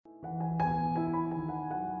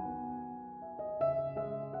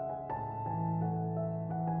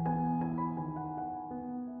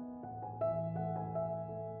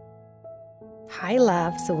Hi,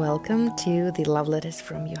 loves. Welcome to the Love Letters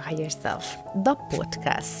from Your Higher Self, the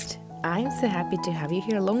podcast. I'm so happy to have you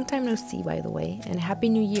here. Long time no see, by the way, and Happy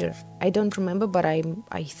New Year. I don't remember, but I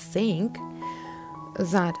think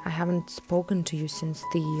that I haven't spoken to you since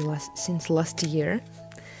last year.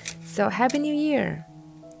 So Happy New Year.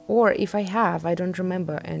 Or if I have, I don't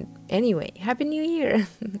remember. And anyway, Happy New Year.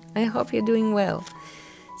 I hope you're doing well.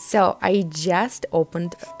 So I just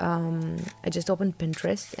opened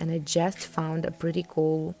Pinterest and I just found a pretty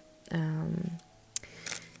cool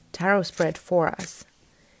tarot spread for us.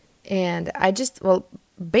 And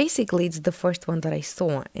basically it's the first one that I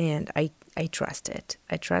saw, and I trust it.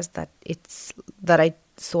 I trust that I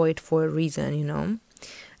saw it for a reason, you know.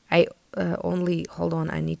 I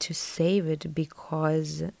I need to save it,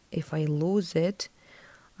 because if I lose it,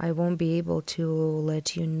 I won't be able to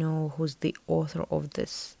let you know who's the author of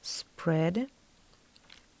this spread.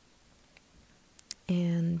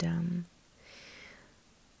 And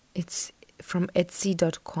it's from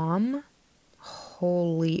Etsy.com,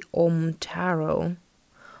 Holy Om Tarot.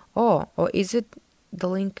 Or is it the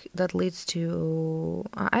link that leads to...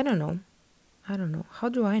 I don't know. How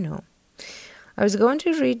do I know? I was going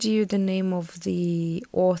to read you the name of the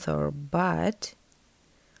author, but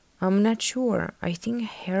I'm not sure. I think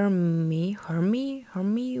Hermie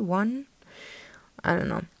 1. I don't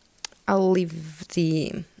know. I'll leave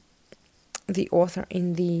the author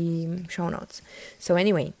in the show notes. So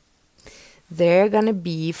anyway, there are gonna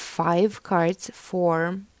be 5 cards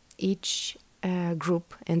for each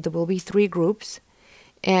group, and there will be 3 groups.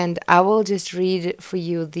 And I will just read for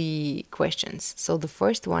you the questions. So the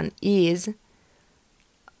first one is,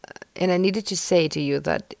 and I needed to say to you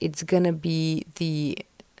that it's gonna be the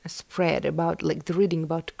spread about, like, the reading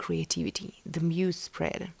about creativity, the muse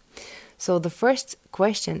spread. So the first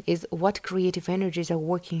question is, what creative energies are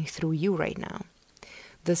working through you right now?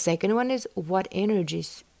 The second one is, what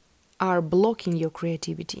energies are blocking your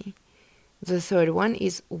creativity? The third one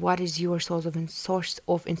is, what is your source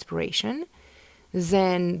of inspiration?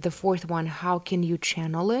 Then the fourth one, how can you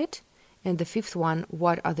channel it? And the fifth one,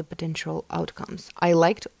 what are the potential outcomes? I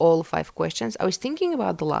liked all 5 questions. I was thinking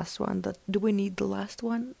about the last one, that do we need the last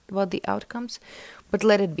one about the outcomes? But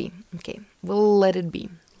let it be. Okay, we'll let it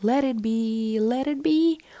be. Let it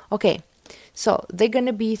be. Okay, so they're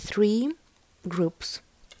gonna be 3 groups.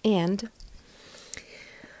 And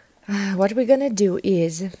what we're gonna do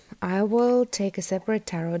is, I will take a separate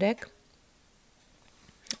tarot deck,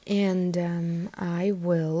 and I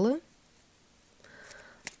will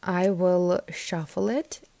shuffle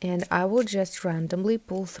it, and I will just randomly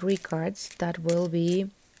pull 3 cards that will be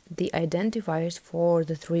the identifiers for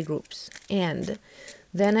the 3 groups. And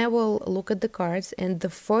then I will look at the cards, and the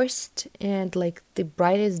first and like the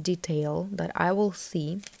brightest detail that I will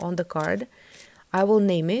see on the card, I will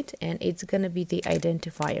name it, and it's gonna be the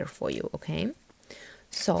identifier for you, okay?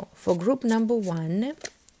 So for group number 1,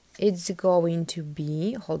 it's going to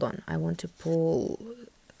be, hold on, I want to pull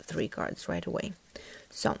 3 cards right away.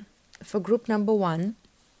 So for group number 1,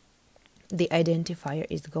 the identifier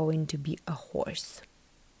is going to be a horse.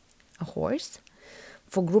 A horse.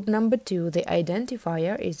 For group number 2, the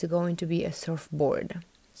identifier is going to be a surfboard.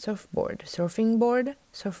 Surfboard. Surfing board.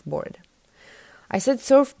 Surfboard. I said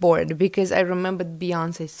surfboard because I remembered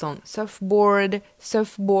Beyonce's song, Surfboard,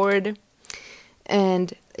 Surfboard.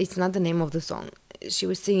 And it's not the name of the song. She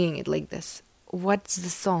was singing it like this. What's the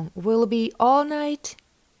song? Will be all night?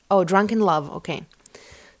 Oh, Drunk in Love. Okay.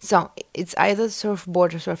 So it's either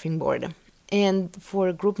surfboard or surfing board. And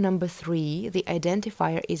for group number 3, the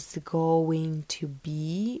identifier is going to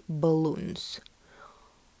be balloons.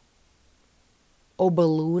 Or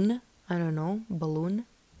balloon. I don't know.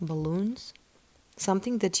 Balloons.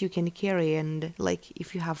 Something that you can carry, and like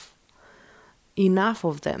if you have enough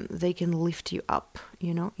of them, they can lift you up,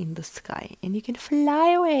 you know, in the sky, and you can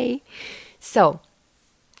fly away. So,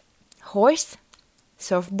 horse,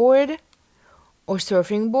 surfboard, or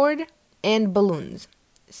surfing board, and balloons.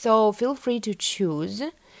 So feel free to choose,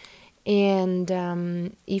 and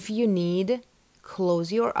if you need,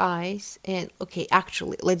 close your eyes. And okay,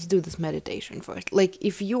 actually, let's do this meditation first. Like,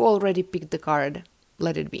 if you already picked the card,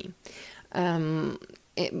 let it be.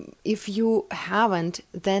 If you haven't,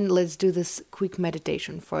 then let's do this quick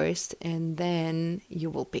meditation first, and then you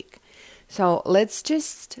will pick. So let's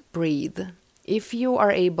just breathe. If you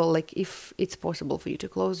are able, like if it's possible for you to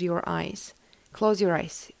close your eyes.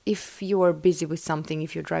 If you are busy with something,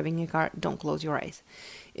 if you're driving a car, don't close your eyes.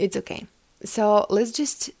 It's okay. So let's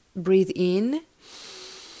just breathe in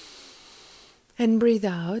and breathe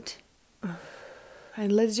out.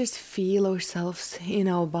 And let's just feel ourselves in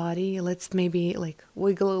our body. Let's maybe like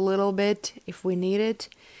wiggle a little bit if we need it.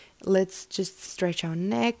 let's just stretch our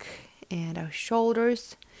neck and our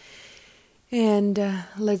shoulders. And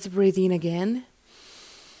let's breathe in again.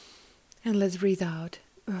 And let's breathe out.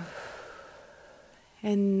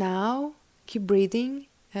 And now keep breathing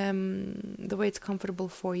the way it's comfortable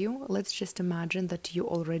for you. Let's just imagine that you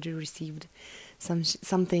already received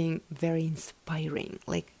something very inspiring.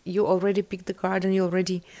 Like you already picked the card and you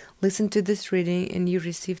already listened to this reading and you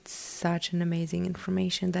received such an amazing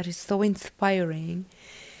information that is so inspiring.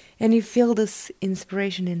 And you feel this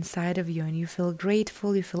inspiration inside of you and you feel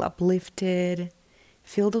grateful, you feel uplifted.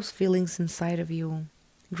 Feel those feelings inside of you.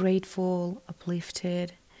 Grateful,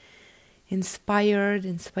 uplifted, inspired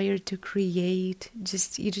to create.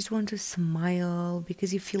 You just want to smile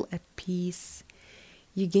because you feel at peace.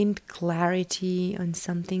 You gained clarity on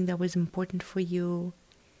something that was important for you,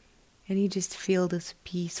 and you just feel this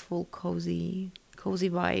peaceful, cozy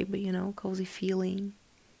vibe, cozy feeling.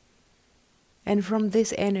 And from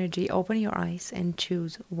this energy, open your eyes and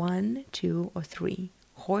choose 1, 2, or 3: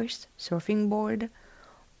 horse, surfing board,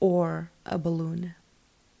 or a balloon.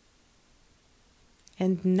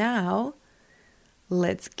 And now,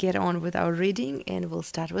 let's get on with our reading, and we'll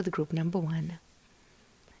start with group number 1.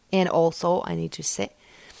 And also, I need to say,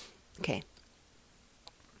 okay.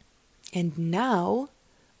 And now,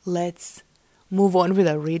 let's move on with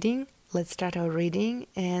our reading. Let's start our reading,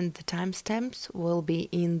 and the timestamps will be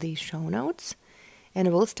in the show notes.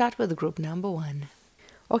 And we'll start with group number 1.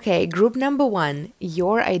 Okay, group number 1,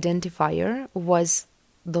 your identifier was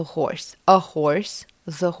the horse. A horse.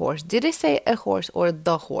 The horse. Did I say a horse or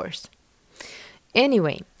the horse?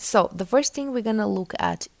 Anyway, so the first thing we're gonna look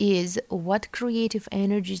at is what creative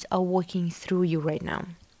energies are working through you right now.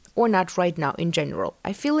 Or not right now, in general.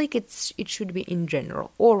 I feel like it should be in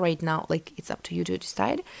general. Or right now, like it's up to you to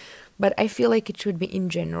decide. But I feel like it should be in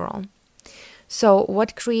general. So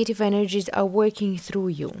what creative energies are working through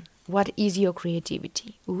you? What is your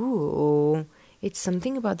creativity? Ooh, it's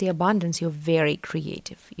something about the abundance. You're very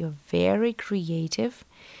creative.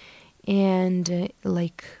 And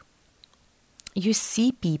like you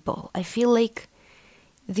see people. I feel like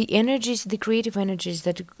the creative energies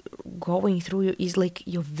that are going through you is like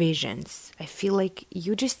your visions. I feel like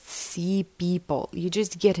you just see people. You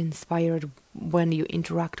just get inspired when you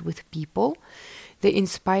interact with people. They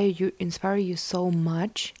inspire you so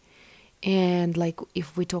much. And like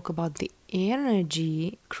if we talk about the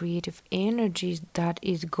energy, creative energies that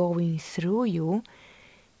is going through you,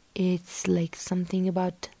 it's like something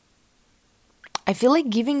about, I feel like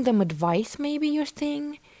giving them advice maybe your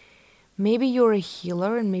thing. Maybe you're a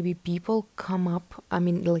healer and maybe people come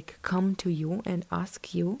to you and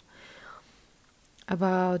ask you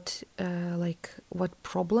about like what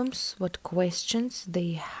problems, what questions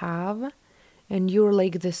they have. And you're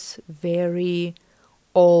like this very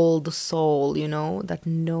old soul, that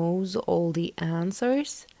knows all the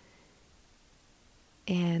answers.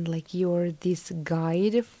 And like you're this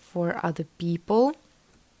guide for other people.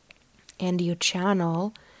 And your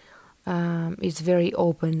channel is very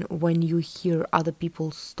open when you hear other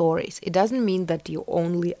people's stories. It doesn't mean that you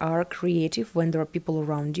only are creative when there are people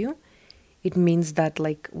around you. It means that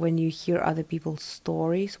like when you hear other people's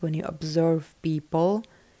stories, when you observe people,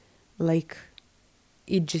 like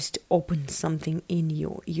it just opens something in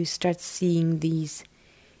you. You start seeing these,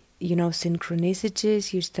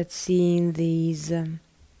 synchronicities. You start seeing these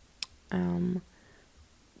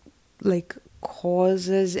like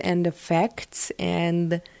causes and effects,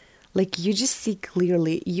 and like you just see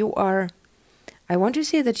clearly. I want to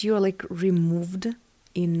say that you are like removed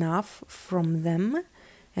enough from them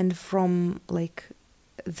and from like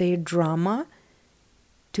their drama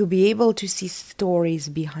to be able to see stories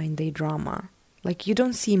behind their drama. Like you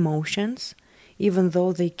don't see emotions, even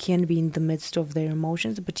though they can be in the midst of their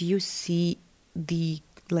emotions, but you see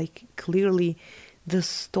clearly the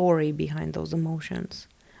story behind those emotions,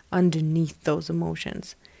 underneath those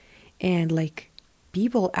emotions. And like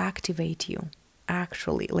people activate you,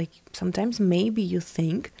 actually. Like sometimes maybe you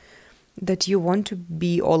think that you want to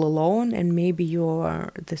be all alone, and maybe you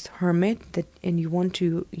are this hermit and you want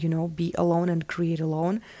to, be alone and create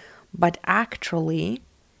alone. But actually,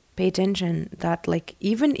 pay attention that like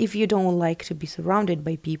even if you don't like to be surrounded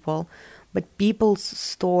by people, but people's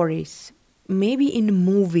stories, maybe in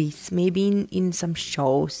movies, maybe in some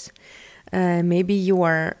shows, maybe you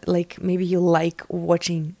like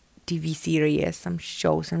watching TV series, some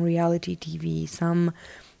shows, some reality TV, some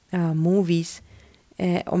movies,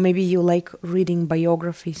 or maybe you like reading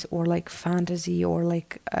biographies or like fantasy or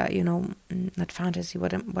like not fantasy,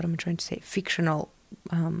 what am I trying to say, fictional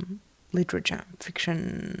literature,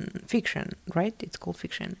 fiction, right? It's called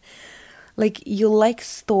fiction. Like you like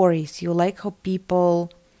stories, you like how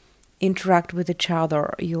people interact with each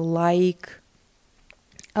other. You like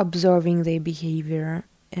observing their behavior,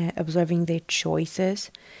 observing their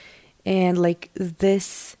choices, and like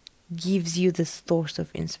this gives you the source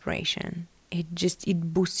of inspiration.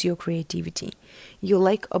 It boosts your creativity. You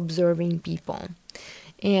like observing people.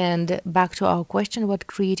 And back to our question, what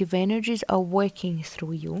creative energies are working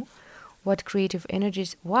through you? What creative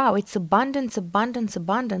energies? Wow, it's abundance, abundance,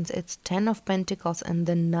 abundance. It's 10 of Pentacles and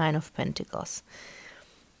then 9 of Pentacles.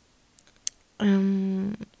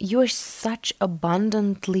 You're such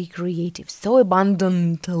abundantly creative. So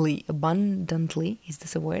abundantly, is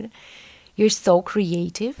this a word? You're so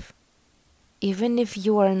creative. Even if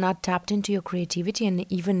you are not tapped into your creativity, and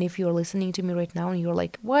even if you're listening to me right now and you're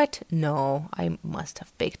like, what? No, I must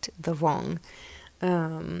have picked the wrong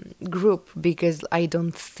group because I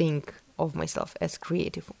don't think of myself as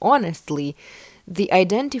creative. Honestly, the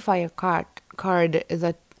identifier card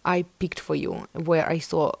that I picked for you, where I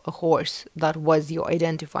saw a horse that was your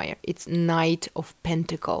identifier, it's Knight of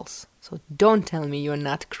Pentacles. So don't tell me you're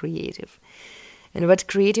not creative. And what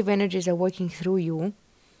creative energies are working through you,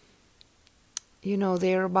 you know,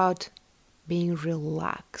 they're about being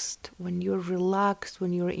relaxed. When you're relaxed,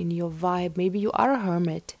 when you're in your vibe, maybe you are a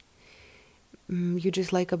hermit. You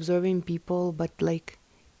just like observing people, but like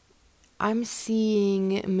I'm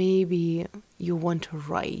seeing maybe you want to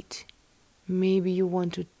write. Maybe you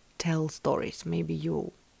want to tell stories. Maybe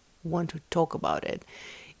you want to talk about it.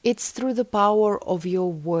 It's through the power of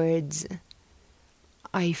your words.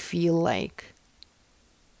 I feel like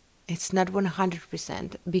it's not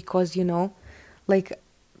 100% because, you know, like,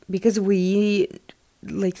 because we,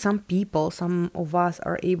 like some of us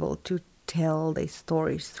are able to tell their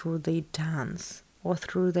stories through their dance or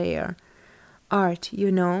through their art,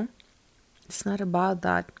 you know? It's not about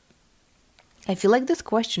that. I feel like this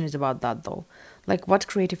question is about that though. Like what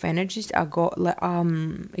creative energies are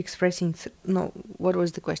expressing no, what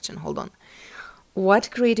was the question? Hold on.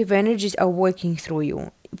 What creative energies are working through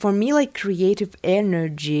you? For me, like creative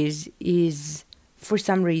energies is, for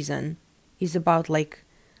some reason, is about like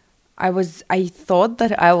I thought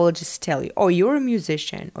that I will just tell you, oh, you're a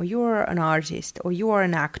musician, or you're an artist, or you are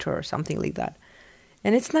an actor, or something like that.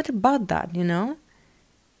 And it's not about that, you know?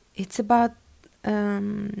 It's about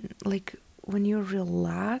like when you're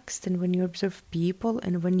relaxed and when you observe people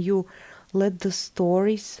and when you let the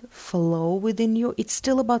stories flow within you. It's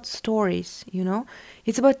still about stories, you know?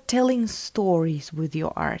 It's about telling stories with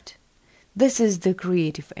your art. This is the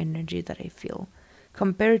creative energy that I feel.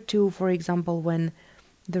 Compared to, for example, when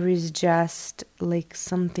there is just like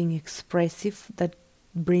something expressive that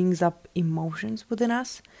brings up emotions within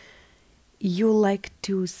us, you like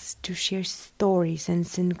to share stories and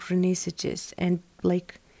synchronicities, and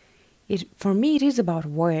like it, for me it is about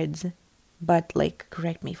words, but like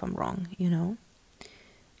correct me if I'm wrong, you know?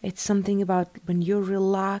 It's something about when you're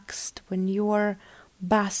relaxed, when you're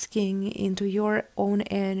basking into your own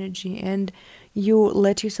energy and you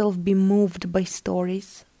let yourself be moved by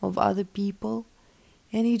stories of other people,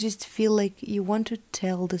 and you just feel like you want to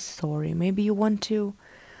tell the story. Maybe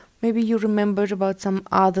you remembered about some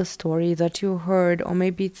other story that you heard, or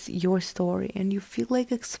maybe it's your story and you feel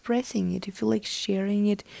like expressing it, you feel like sharing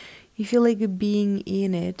it, you feel like being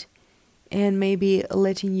in it, and maybe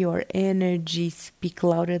letting your energy speak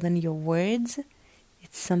louder than your words.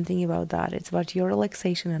 It's something about that. It's about your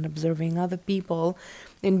relaxation and observing other people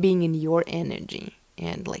and being in your energy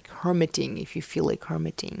and like hermiting if you feel like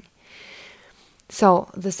hermiting. So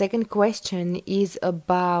the second question is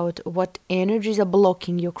about what energies are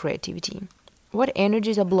blocking your creativity. What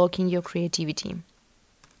energies are blocking your creativity?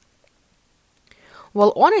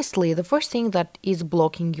 Well, honestly, the first thing that is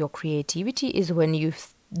blocking your creativity is when you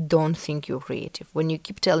don't think you're creative. When you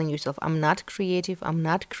keep telling yourself, I'm not creative,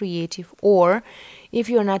 or if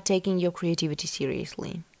you're not taking your creativity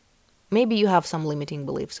seriously. Maybe you have some limiting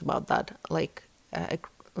beliefs about that, like a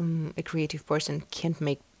creative person can't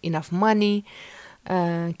make enough money,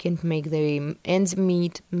 can't make their ends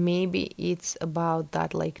meet. Maybe it's about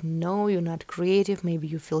that, like, no, you're not creative. Maybe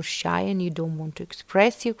you feel shy and you don't want to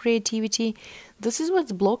express your creativity. This is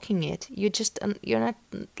what's blocking it. You're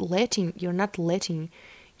not letting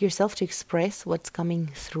yourself to express what's coming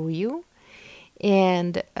through you.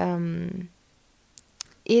 And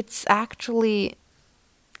it's actually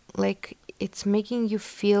like it's making you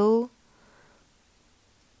feel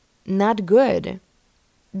not good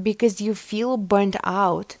because you feel burnt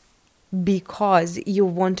out because you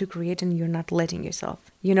want to create and you're not letting yourself,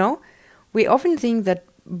 you know? We often think that,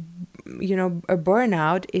 you know, a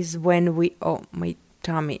burnout is when my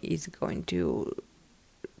tummy is going to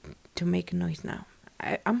make a noise now.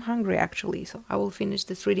 I'm hungry actually, so I will finish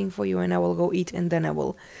this reading for you and I will go eat and then I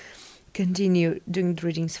will continue doing the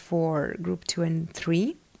readings for group 2 and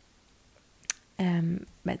 3.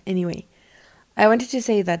 But anyway, I wanted to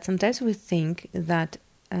say that sometimes we think that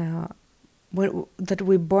that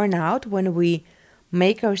we burn out when we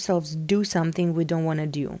make ourselves do something we don't want to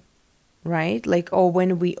do, right? Or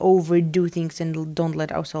when we overdo things and don't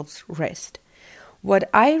let ourselves rest. What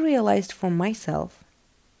I realized for myself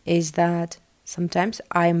is that sometimes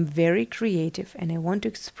I'm very creative and I want to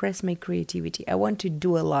express my creativity. I want to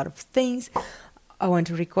do a lot of things. I want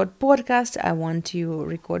to record podcasts. I want to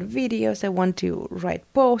record videos. I want to write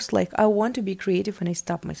posts. I want to be creative and I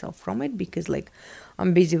stop myself from it because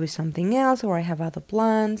I'm busy with something else, or I have other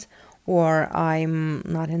plans, or I'm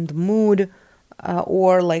not in the mood.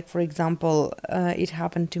 Or for example, it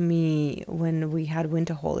happened to me when we had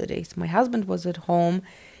winter holidays. My husband was at home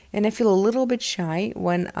and I feel a little bit shy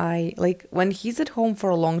when when he's at home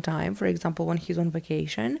for a long time, for example, when he's on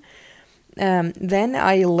vacation. Then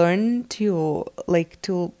I learn to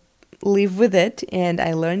to live with it, and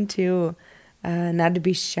I learn to not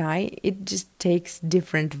be shy. It just takes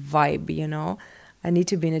different vibe. I need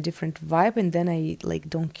to be in a different vibe, and then I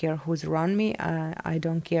don't care who's around me. I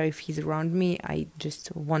don't care if he's around me. I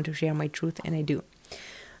just want to share my truth, and I do.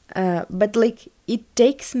 But it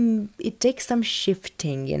takes some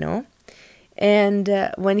shifting. And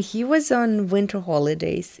when he was on winter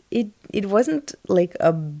holidays, it wasn't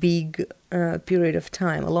a big period of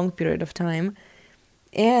time, a long period of time,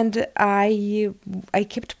 and I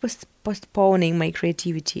kept postponing my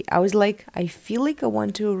creativity. I was I feel I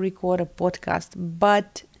want to record a podcast,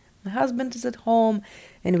 but my husband is at home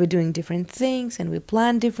and we're doing different things and we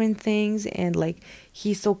plan different things, and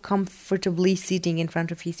he's so comfortably sitting in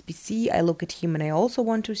front of his PC. I look at him and I also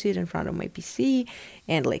want to sit in front of my PC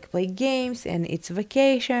and play games, and it's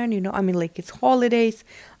vacation, it's holidays.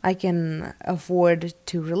 I can afford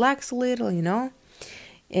to relax a little,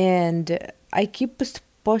 and I keep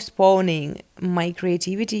postponing my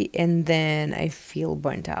creativity, and then I feel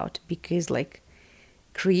burnt out because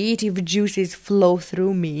creative juices flow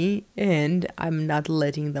through me and I'm not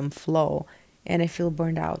letting them flow, and I feel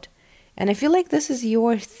burned out. And I feel this is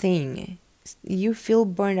your thing. You feel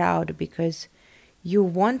burned out because you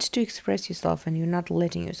want to express yourself and you're not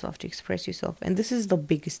letting yourself to express yourself. And this is the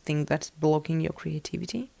biggest thing that's blocking your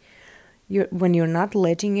creativity. When you're not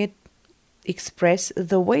letting it express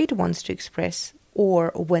the way it wants to express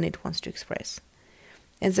or when it wants to express.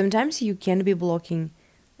 And sometimes you can be blocking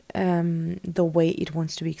the way it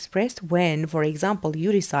wants to be expressed when, for example,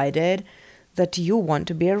 you decided that you want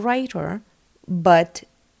to be a writer, but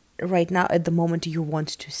right now at the moment you want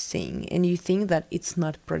to sing, and you think that it's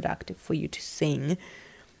not productive for you to sing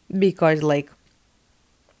because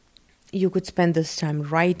you could spend this time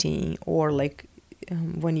writing, or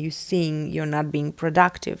when you sing you're not being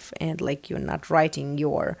productive, and you're not writing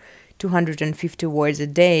your 250 words a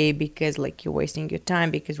day because you're wasting your time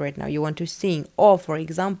because right now you want to sing. Or for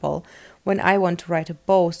example, when I want to write a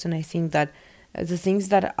post and I think that the things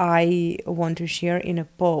that I want to share in a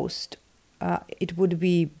post, it would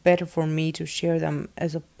be better for me to share them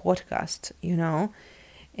as a podcast,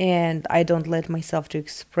 and I don't let myself to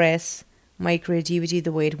express my creativity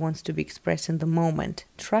the way it wants to be expressed in the moment.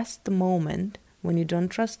 Trust the moment. When you don't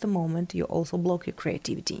trust the moment, you also block your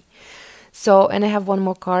creativity. So, and I have one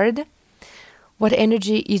more card. What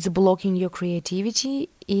energy is blocking your creativity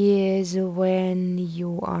is when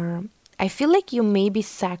I feel you may be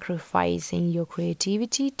sacrificing your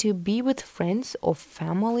creativity to be with friends or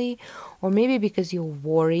family, or maybe because you're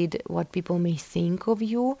worried what people may think of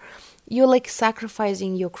you. You're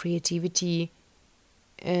sacrificing your creativity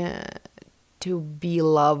to be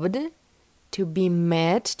loved, to be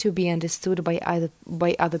met, to be understood by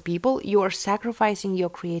other people. You are sacrificing your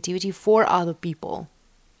creativity for other people,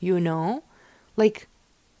 am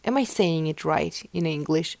I saying it right in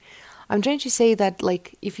English? I'm trying to say that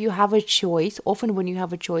if you have a choice, often when you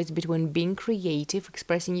have a choice between being creative,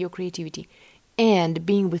 expressing your creativity, and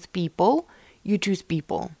being with people, you choose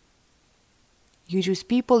people. You choose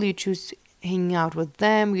people, you choose hanging out with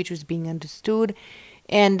them, you choose being understood,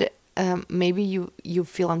 and maybe you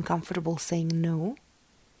feel uncomfortable saying no,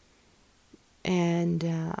 and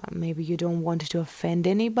maybe you don't want to offend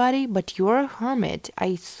anybody, but you're a hermit.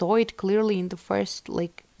 I saw it clearly in the first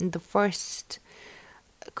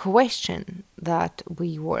question that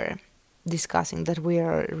we were discussing, that we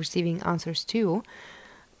are receiving answers to.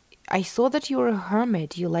 I saw that you're a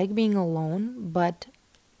hermit. You like being alone, but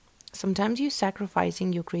sometimes you're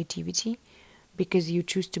sacrificing your creativity because you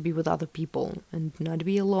choose to be with other people and not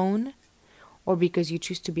be alone, or because you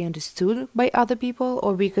choose to be understood by other people,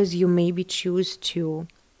 or because you maybe choose to,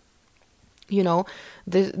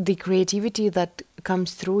 the creativity that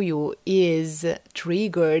comes through you is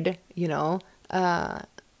triggered,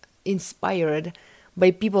 inspired by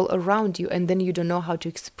people around you, and then you don't know how to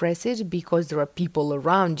express it because there are people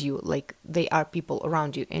around you, like they are people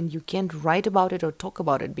around you, and you can't write about it or talk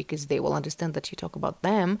about it because they will understand that you talk about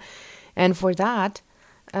them. And for that,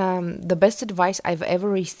 the best advice I've ever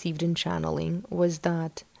received in channeling was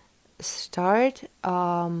that start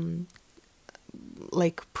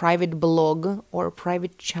like private blog or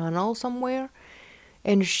private channel somewhere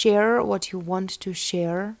and share what you want to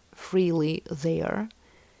share freely there,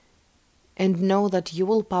 and know that you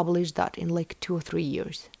will publish that in like 2 or 3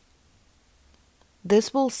 years.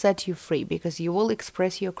 This will set you free because you will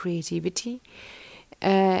express your creativity,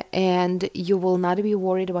 and you will not be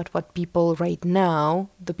worried about what people right now,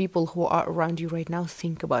 the people who are around you right now,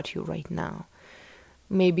 think about you right now.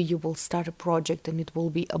 Maybe you will start a project and it will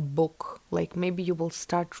be a book. Like maybe you will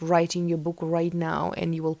start writing your book right now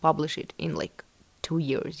and you will publish it in like 2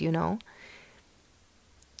 years,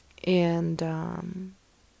 And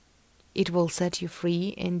it will set you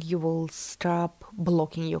free and you will stop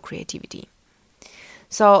blocking your creativity.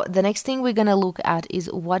 So the next thing we're going to look at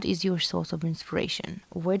is, what is your source of inspiration?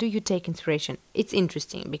 Where do you take inspiration? It's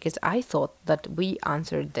interesting because I thought that we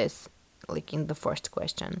answered this like in the first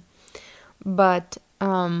question. But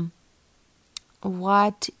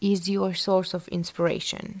what is your source of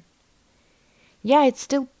inspiration? Yeah, it's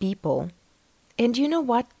still people. And you know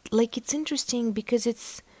what? Like, it's interesting because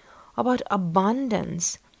it's about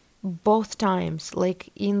abundance both times. Like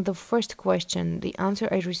in the first question, the answer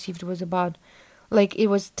I received was about, like, it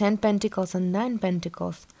was 10 pentacles and 9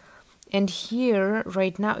 pentacles. And here,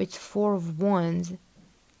 right now, it's 4 of wands.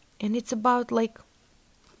 And it's about, like,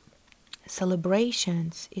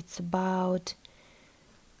 celebrations. It's about,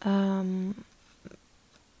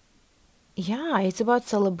 it's about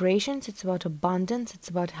celebrations. It's about abundance. It's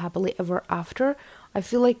about happily ever after. I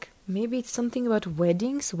feel like maybe it's something about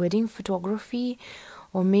weddings, wedding photography,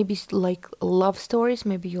 or maybe like love stories.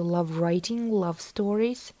 Maybe you love writing love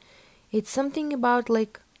stories. It's something about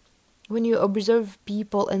like when you observe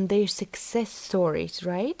people and their success stories,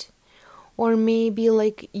 right? Or maybe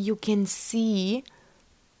like you can see,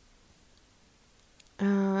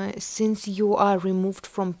 since you are removed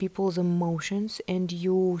from people's emotions and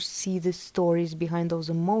you see the stories behind those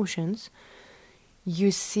emotions,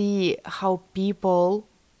 you see how people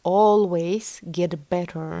always get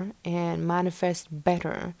better and manifest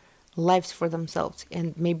better lives for themselves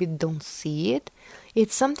and maybe don't see it.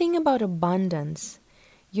 It's something about abundance.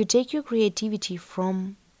 You take your creativity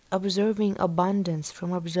from observing abundance,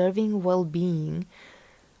 from observing well-being,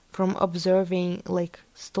 from observing like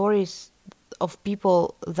stories of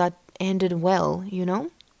people that ended well,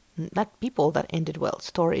 not people that ended well,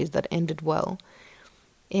 stories that ended well.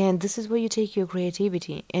 And this is where you take your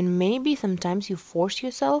creativity. And maybe sometimes you force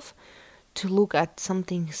yourself to look at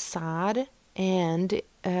something sad and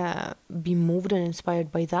be moved and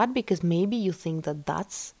inspired by that, because maybe you think that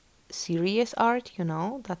that's serious art,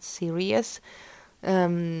 that's serious, a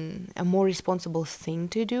more responsible thing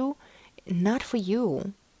to do. Not for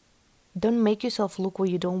you. Don't make yourself look where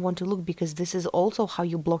you don't want to look, because this is also how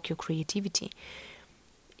you block your creativity.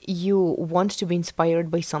 You want to be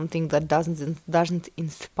inspired by something that doesn't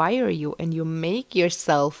inspire you, and you make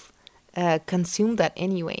yourself consume that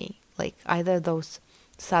anyway. Like either those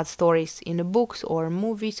sad stories in the books or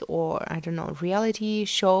movies or, I don't know, reality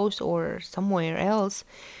shows or somewhere else.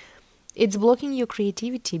 It's blocking your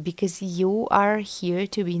creativity because you are here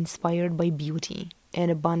to be inspired by beauty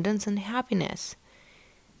and abundance and happiness.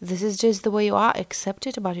 This is just the way you are. Accept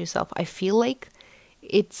it about yourself. I feel like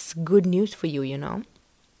it's good news for you,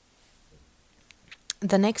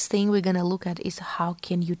 The next thing we're going to look at is, how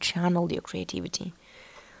can you channel your creativity?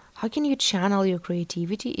 How can you channel your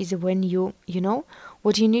creativity is when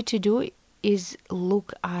what you need to do is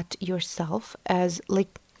look at yourself as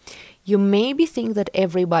like, you maybe think that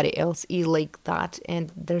everybody else is like that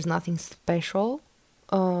and there's nothing special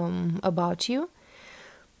about you.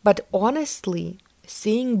 But honestly,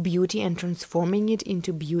 seeing beauty and transforming it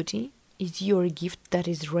into beauty is your gift that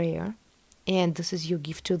is rare. And this is your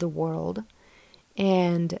gift to the world.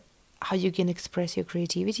 And how you can express your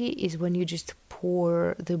creativity is when you just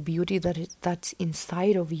pour the beauty that's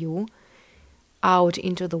inside of you out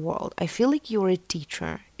into the world. I feel like you're a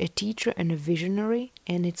teacher and a visionary,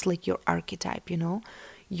 and it's like your archetype,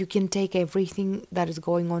 You can take everything that is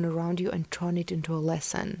going on around you and turn it into a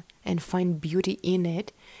lesson and find beauty in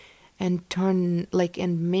it, and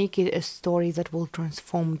make it a story that will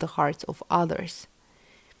transform the hearts of others.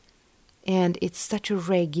 And it's such a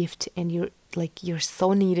rare gift, and you're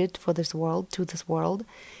so needed for this world,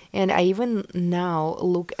 And I even now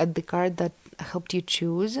look at the card that helped you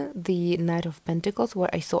choose the Knight of Pentacles, where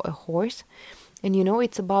I saw a horse. And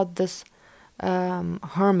it's about this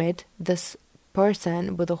hermit, this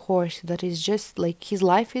person with a horse that is just like, his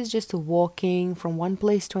life is just walking from one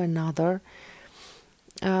place to another.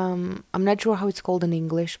 I'm not sure how it's called in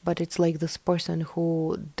English, but it's like this person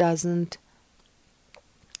who doesn't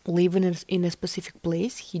live in a specific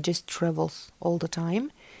place. He just travels all the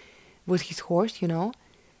time with his horse,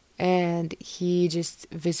 and he just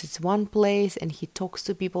visits one place and he talks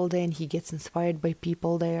to people there and he gets inspired by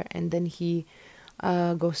people there, and then he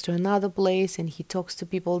goes to another place and he talks to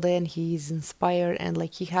people there and he's inspired, and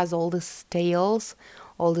like he has all these tales,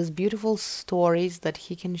 all these beautiful stories that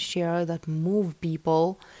he can share that move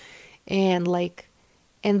people. And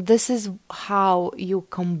this is how you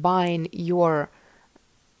combine your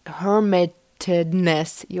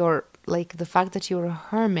hermitedness, your like the fact that you're a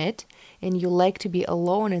hermit and you like to be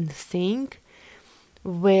alone and think,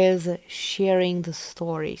 with sharing the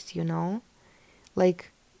stories,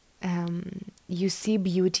 like you see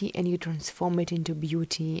beauty and you transform it into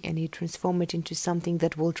beauty, and you transform it into something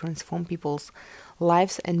that will transform people's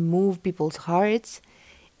lives and move people's hearts.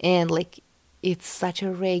 And like, it's such a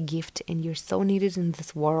rare gift and you're so needed in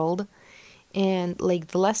this world. And like,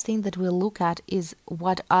 the last thing that we'll look at is,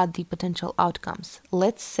 what are the potential outcomes?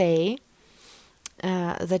 Let's say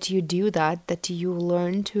that you do that you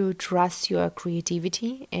learn to trust your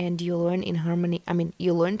creativity and you learn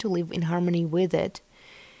you learn to live in harmony with it.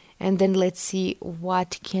 And then let's see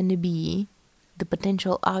what can be the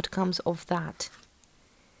potential outcomes of that.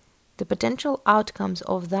 The potential outcomes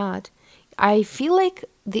of that, I feel like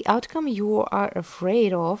the outcome you are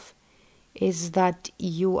afraid of is that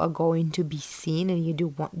you are going to be seen and you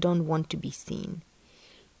don't want to be seen.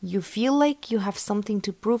 You feel like you have something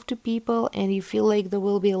to prove to people, and you feel like there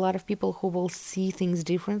will be a lot of people who will see things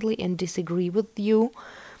differently and disagree with you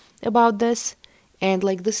about this. And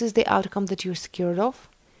like, this is the outcome that you're scared of.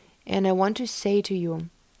 And I want to say to you,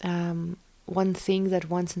 one thing that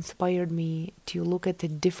once inspired me to look at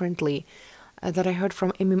it differently, that I heard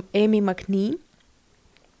from Amy McNee.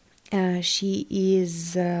 She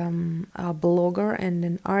is a blogger and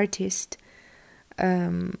an artist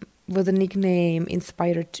with the nickname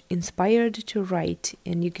Inspired to Write,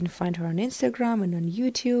 and you can find her on Instagram and on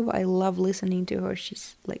YouTube. I love listening to her.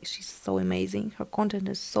 She's so amazing. Her content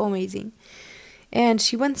is so amazing. And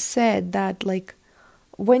she once said that like,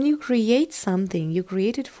 when you create something, you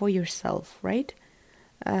create it for yourself, right?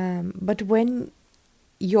 But when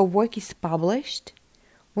your work is published,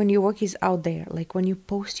 when your work is out there, like when you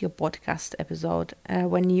post your podcast episode,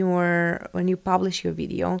 when you publish your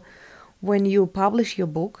video, when you publish your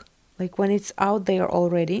book, like when it's out there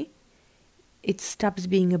already, it stops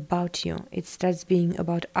being about you. It starts being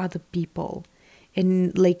about other people.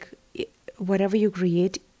 And like, whatever you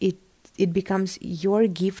create, it becomes your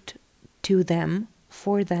gift to them,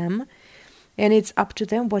 for them, and it's up to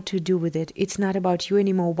them what to do with it. It's not about you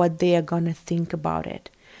anymore, what they are gonna think about it,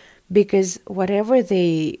 because whatever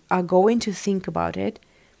they are going to think about it,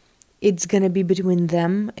 it's gonna be between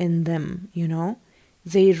them and them.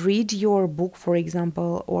 They read your book, for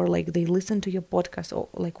example, or like they listen to your podcast, or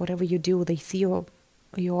like whatever you do, they see your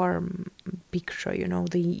picture,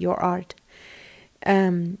 your art,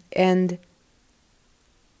 and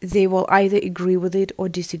they will either agree with it or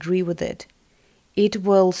disagree with it. It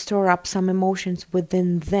will stir up some emotions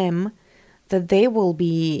within them that they will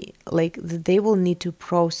need to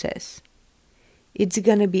process. It's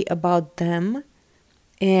gonna be about them,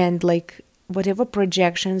 and like whatever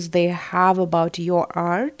projections they have about your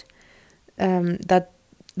art, that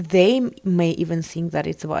they may even think that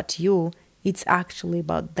it's about you, it's actually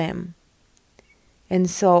about them. And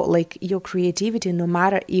so like, your creativity, no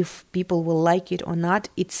matter if people will like it or not,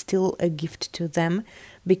 it's still a gift to them,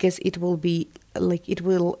 because it will be like, it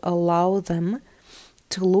will allow them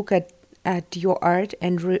to look at your art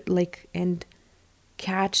and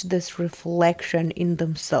catch this reflection in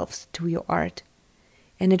themselves to your art,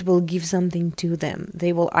 and it will give something to them.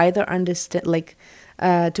 They will either understand, like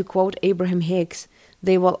to quote Abraham Hicks,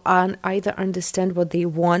 they will either understand what they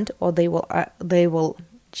want, or they will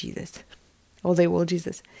Jesus.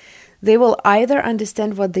 They will either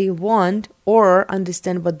understand what they want or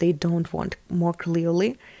understand what they don't want more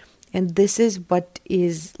clearly. And this is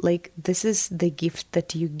this is the gift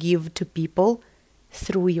that you give to people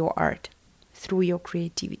through your art, through your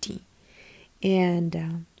creativity.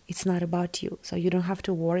 And it's not about you, so you don't have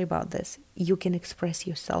to worry about this. You can express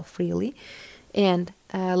yourself freely. And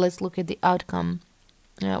let's look at the outcome.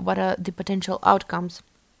 What are the potential outcomes?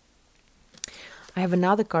 I have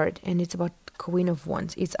another card, and it's about Queen of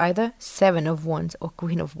Wands. It's either Seven of Wands or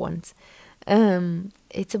Queen of Wands.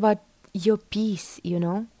 It's about your peace,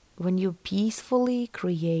 when you peacefully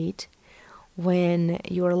create, when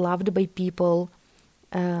you're loved by people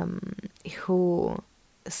who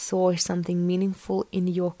saw something meaningful in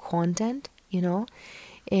your content,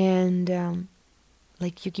 and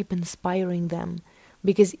like you keep inspiring them.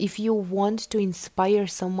 Because if you want to inspire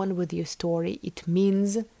someone with your story, it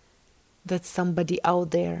means that somebody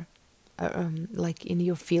out there, like in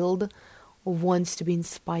your field, wants to be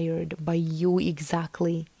inspired by you,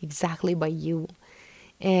 exactly by you.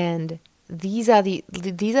 And these are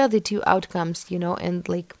the two outcomes, and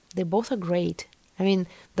like they both are great. I mean,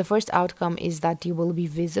 the first outcome is that you will be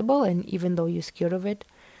visible, and even though you're scared of it,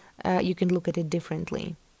 you can look at it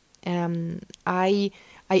differently. I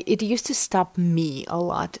it used to stop me a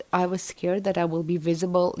lot. I was scared that I will be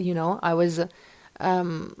visible. I was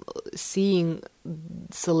seeing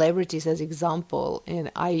celebrities as example,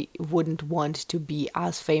 and I wouldn't want to be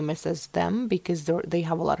as famous as them because they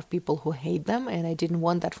have a lot of people who hate them, and I didn't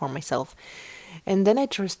want that for myself. And then I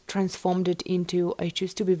transformed it into, I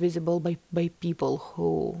choose to be visible by people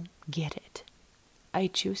who get it. I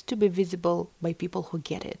choose to be visible by people who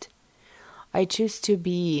get it. I choose to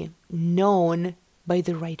be known by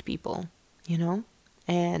the right people,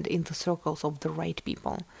 and in the circles of the right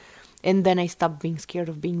people. And then I stopped being scared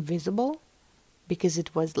of being visible, because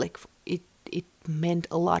it was like, it meant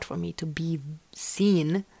a lot for me to be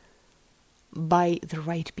seen by the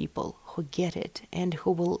right people who get it and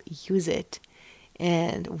who will use it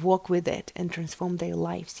and walk with it and transform their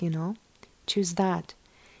lives, Choose that.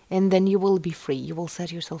 And then you will be free. You will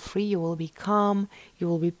set yourself free. You will be calm. You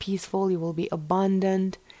will be peaceful. You will be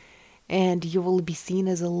abundant. And you will be seen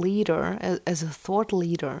as a leader, as a thought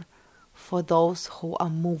leader for those who are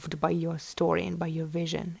moved by your story and by your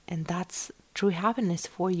vision. And that's true happiness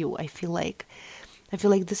for you. I feel like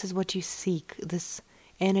this is what you seek, this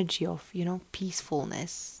energy of,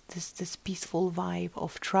 peacefulness, this peaceful vibe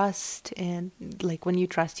of trust. And like when you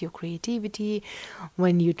trust your creativity,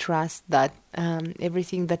 when you trust that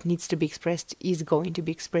everything that needs to be expressed is going to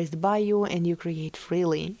be expressed by you, and you create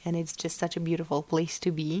freely, and it's just such a beautiful place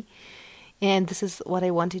to be. And this is what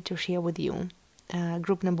I wanted to share with you.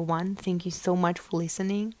 Group number 1, thank you so much for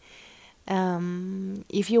listening.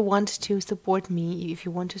 If you want to support me, if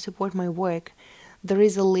you want to support my work, there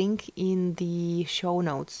is a link in the show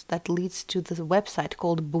notes that leads to the website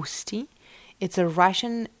called Boosty. It's a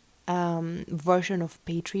Russian version of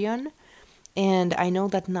Patreon, and I know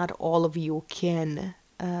that not all of you can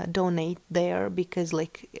donate there, because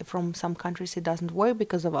like from some countries it doesn't work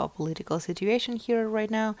because of our political situation here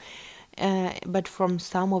right now, but from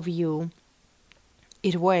some of you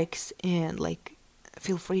it works, and like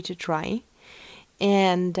feel free to try.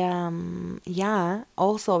 And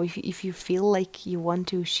also if you feel like you want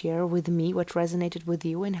to share with me what resonated with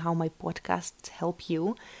you and how my podcasts help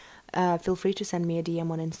you, feel free to send me a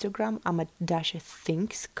DM on Instagram. I'm at Dasha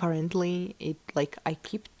Thinks currently. I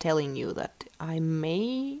keep telling you that I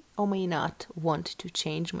may or may not want to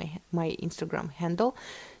change my Instagram handle.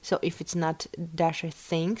 So if it's not Dasha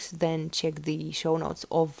Thinks, then check the show notes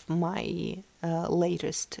of my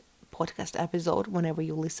latest podcast episode whenever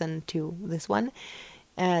you listen to this one,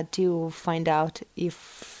 to find out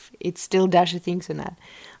if it's still Dasha Thinks or not.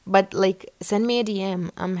 But like, send me a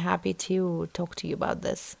DM. I'm happy to talk to you about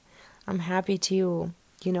this. I'm happy to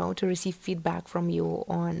receive feedback from you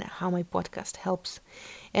on how my podcast helps.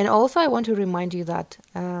 And also I want to remind you that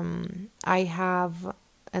I have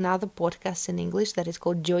another podcast in English that is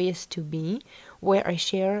called Joyous to Be, where I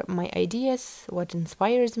share my ideas, what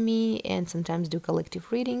inspires me, and sometimes do collective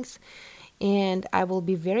readings. And I will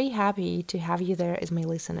be very happy to have you there as my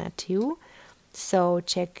listener too. So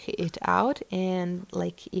check it out. And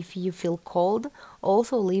like, if you feel called,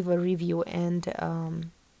 also leave a review and a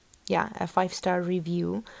 5-star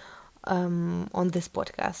review on this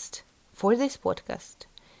podcast. For this podcast,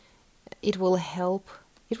 it will help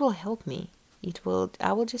me. It will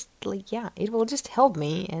just help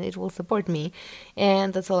me, and it will support me.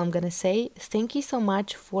 And that's all I'm gonna say. Thank you so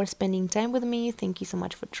much for spending time with me. Thank you so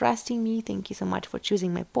much for trusting me. Thank you so much for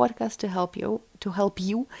choosing my podcast to help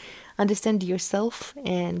you understand yourself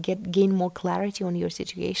and gain more clarity on your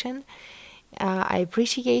situation. I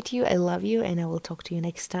appreciate you. I love you, and I will talk to you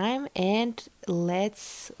next time. And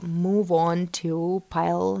let's move on to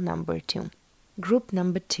pile number 2. Group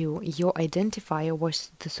number 2, your identifier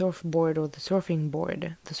was the surfboard or the surfing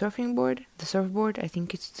board. The surfing board? The surfboard? I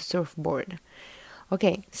think it's the surfboard.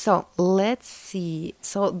 Okay, so let's see.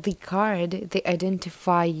 So the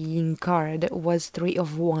identifying card was 3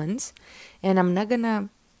 of Wands, and I'm not gonna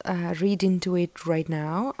read into it right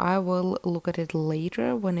now. I will look at it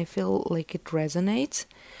later when I feel like it resonates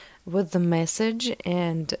with the message,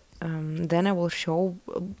 and then I will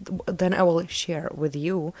share with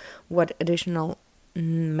you what additional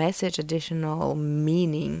message, additional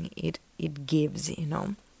meaning it gives,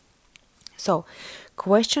 So,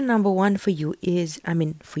 question number one for you is,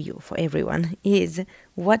 for everyone, is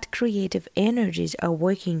what creative energies are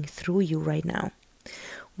working through you right now?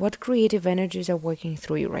 What creative energies are working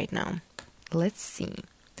through you right now? Let's see.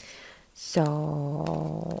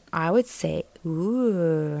 So, I would say,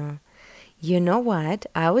 you know what?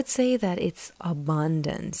 I would say that it's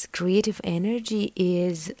abundance. Creative energy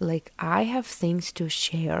is like, I have things to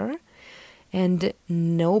share and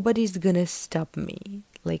nobody's gonna stop me.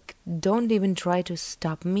 Like, don't even try to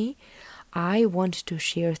stop me. I want to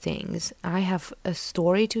share things. I have a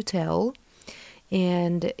story to tell,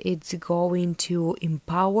 and it's going to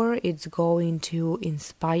empower, it's going to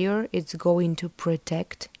inspire, it's going to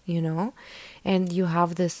protect, and you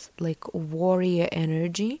have this like warrior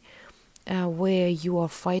energy where you are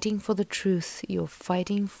fighting for the truth, you're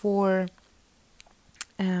fighting for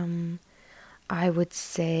I would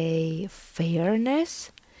say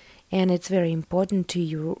fairness, and it's very important to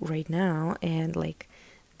you right now, and like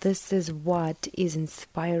this is what is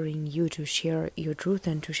inspiring you to share your truth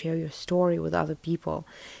and to share your story with other people.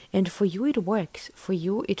 And for you it works. For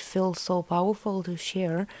you it feels so powerful to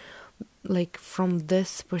share, like from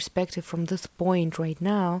this perspective, from this point right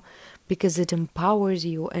now, because it empowers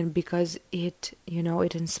you and because it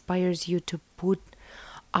inspires you to put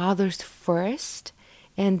others first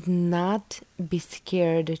and not be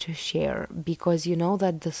scared to share, because you know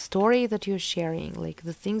that the story that you're sharing, like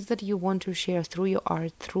the things that you want to share through your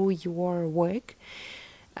art, through your work,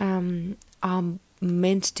 are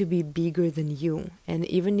meant to be bigger than you. And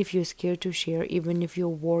even if you're scared to share, even if you're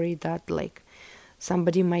worried that like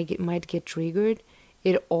somebody might get triggered,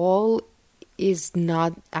 it all is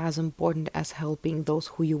not as important as helping those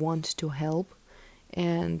who you want to help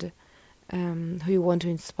and who you want to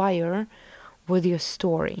inspire with your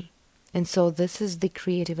story. And so this is the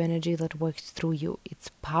creative energy that works through you. It's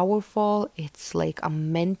powerful. It's like,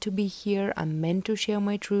 I'm meant to be here. I'm meant to share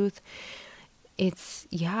my truth. It's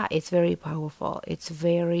very powerful. It's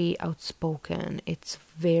very outspoken. It's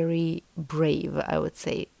very brave, I would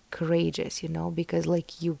say, courageous, because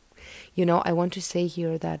like I want to say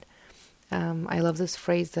here that I love this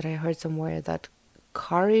phrase that I heard somewhere, that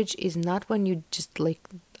courage is not when you just like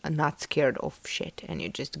are not scared of shit and you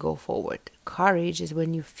just go forward. Courage is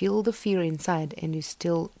when you feel the fear inside and you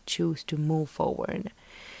still choose to move forward.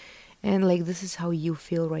 And like this is how you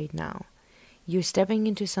feel right now. You're stepping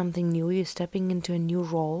into something new, you're stepping into a new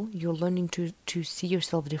role, you're learning to see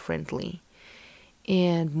yourself differently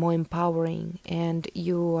and more empowering, and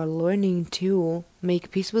you are learning to make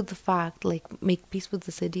peace with the fact, like make peace with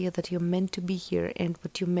this idea that you're meant to be here, and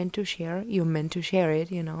what you're meant to share, you're meant to share it,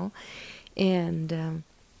 and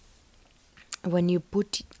when you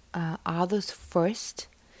put others first,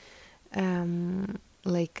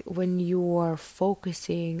 like when you are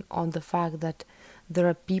focusing on the fact that there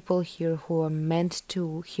are people here who are meant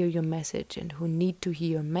to hear your message and who need to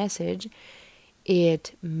hear your message,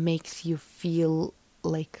 it makes you feel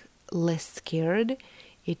like less scared.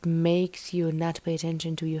 It makes you not pay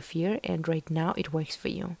attention to your fear, and right now it works for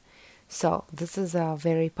you. So this is a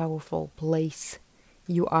very powerful place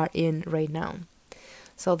you are in right now.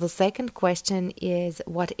 So the second question is,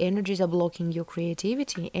 what energies are blocking your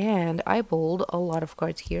creativity? And I pulled a lot of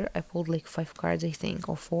cards here. I pulled like 5 cards, I think,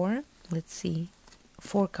 or 4. Let's see.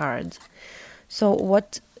 4 cards. So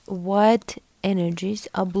what energies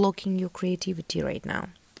are blocking your creativity right now?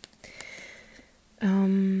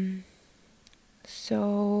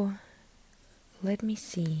 So let me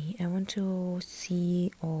see. I want to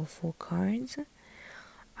see all 4 cards.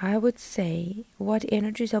 I would say what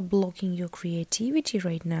energies are blocking your creativity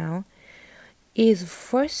right now is,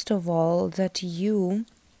 first of all, that you,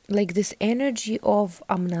 like this energy of,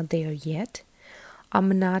 I'm not there yet.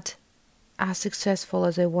 I'm not as successful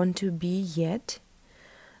as I want to be yet.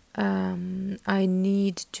 I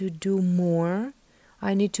need to do more.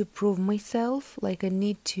 I need to prove myself. Like I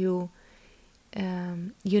need to,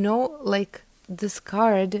 like this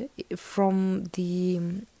card from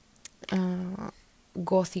the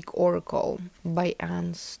Gothic Oracle by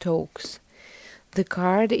Anne Stokes. The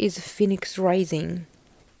card is Phoenix Rising.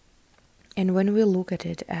 And when we look at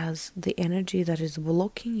it as the energy that is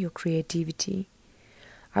blocking your creativity,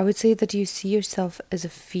 I would say that you see yourself as a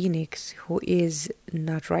phoenix who is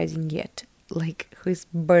not rising yet, like who is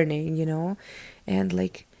burning, and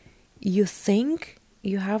like you think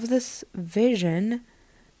you have this vision.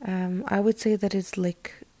 I would say that it's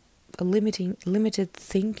like a limiting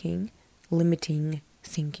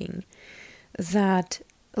thinking that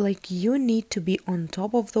like you need to be on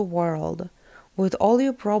top of the world with all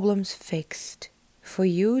your problems fixed for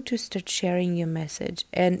you to start sharing your message.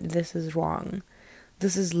 And this is wrong.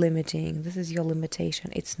 This is limiting. This is your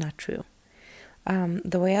limitation. It's not true.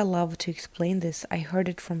 The way I love to explain this, I heard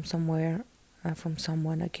it from somewhere, from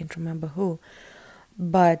someone, I can't remember who,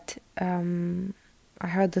 but I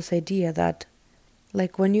heard this idea that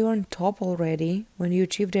like when you're on top already, when you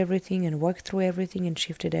achieved everything and worked through everything and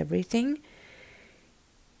shifted everything,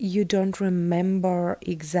 you don't remember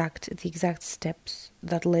the exact steps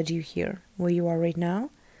that led you here, where you are right now.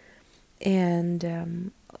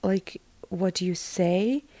 And like what you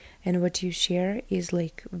say and what you share is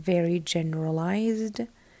like very generalized.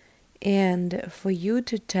 And for you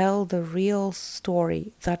to tell the real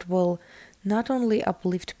story that will not only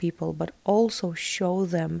uplift people, but also show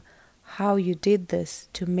them how you did this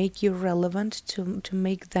to make you relevant, to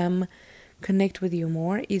make them connect with you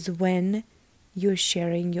more, is when you're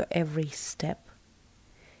sharing your every step.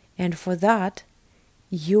 And for that,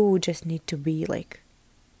 you just need to be like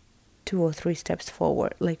 2 or 3 steps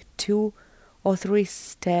forward, like 2 or 3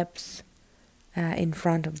 steps in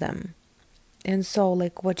front of them. And so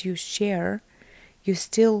like what you share, you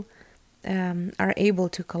still are able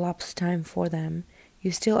to collapse time for them.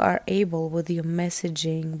 You still are able, with your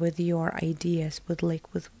messaging, with your ideas, with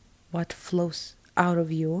what flows out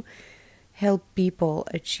of you, help people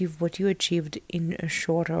achieve what you achieved in a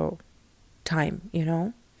shorter time, in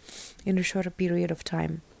a shorter period of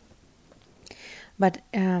time. But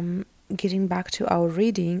getting back to our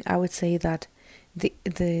reading, I would say that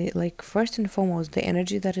the like first and foremost, the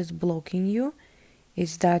energy that is blocking you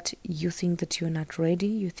is that you think that you're not ready.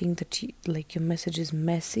 You think that your message is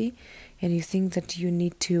messy, and you think that you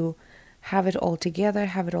need to have it all together,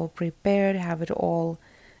 have it all prepared, have it all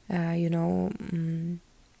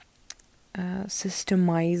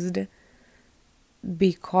systemized,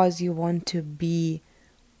 because you want to be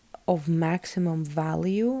of maximum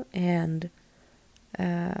value and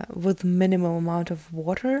with minimum amount of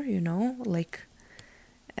water,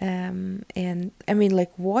 and I mean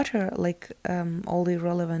like water, all the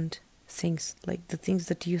relevant things, like the things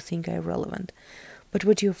that you think are relevant. But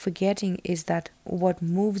what you're forgetting is that what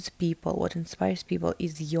moves people, what inspires people,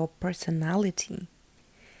 is your personality.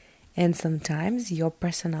 And sometimes your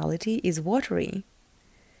personality is watery.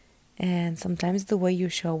 And sometimes the way you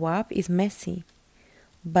show up is messy.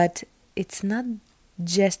 But it's not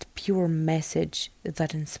just pure message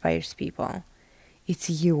that inspires people. It's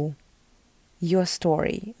you, your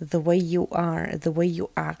story, the way you are, the way you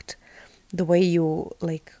act, the way you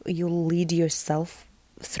lead yourself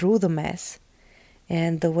through the mess,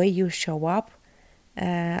 and the way you show up,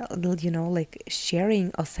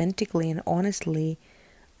 sharing authentically and honestly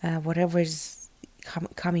whatever is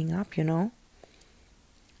coming up,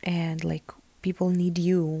 and like people need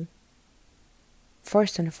you.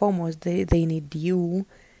 First and foremost, they need you,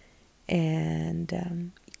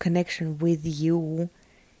 and connection with you,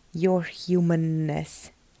 your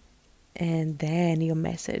humanness, and then your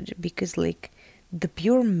message. Because like the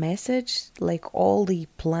pure message, like all the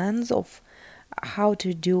plans of how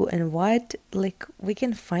to do and what, like we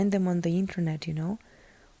can find them on the internet.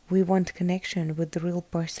 We want connection with the real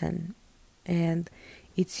person, and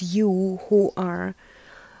it's you who are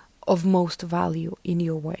of most value in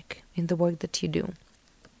your work, in the work that you do.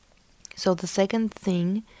 So the second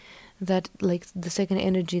thing that, like the second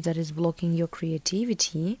energy that is blocking your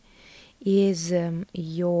creativity is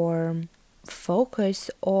your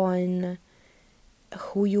focus on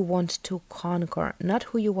who you want to conquer, not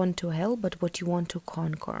who you want to help, but what you want to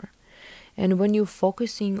conquer. And when you're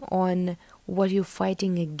focusing on what you're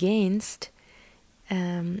fighting against,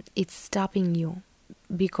 it's stopping you,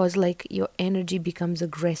 because like your energy becomes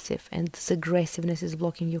aggressive, and this aggressiveness is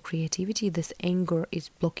blocking your creativity. This anger is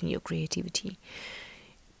blocking your creativity.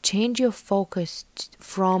 Change your focus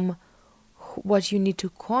from what you need to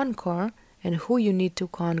conquer and who you need to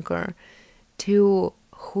conquer to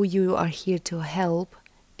who you are here to help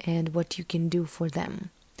and what you can do for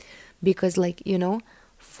them. Because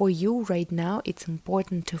for you right now, it's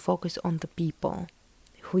important to focus on the people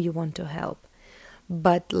who you want to help.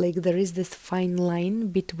 But there is this fine line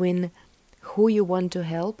between who you want to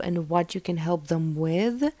help and what you can help them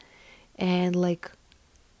with. And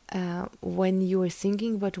when you are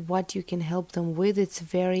thinking about what you can help them with, it's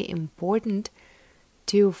very important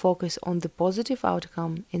to focus on the positive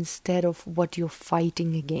outcome instead of what you're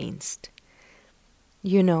fighting against.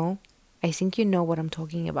 I think you know what I'm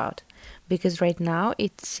talking about. Because right now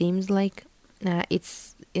it seems like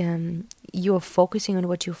it's you're focusing on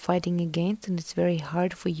what you're fighting against, and it's very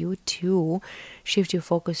hard for you to shift your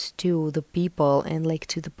focus to the people and like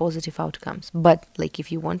to the positive outcomes. But like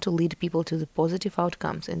if you want to lead people to the positive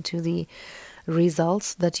outcomes and to the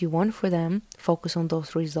results that you want for them, focus on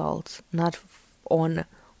those results, not on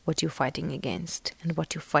what you're fighting against and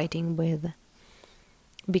what you're fighting with,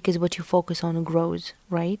 because what you focus on grows,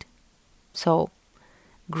 right? So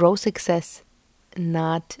grow success,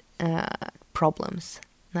 not problems,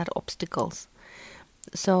 not obstacles.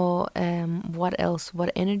 So what else?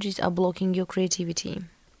 What energies are blocking your creativity?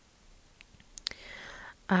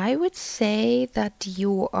 I would say that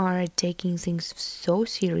you are taking things so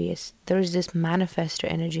serious. There is this manifestor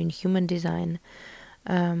energy in human design.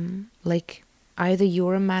 Like either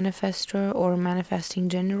you're a manifestor or a manifesting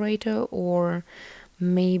generator, or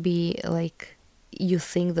maybe like you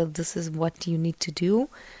think that this is what you need to do,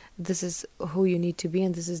 this is who you need to be,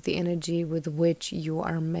 and this is the energy with which you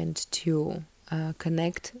are meant to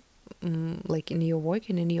connect, like in your work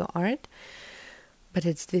and in your art. But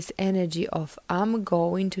it's this energy of I'm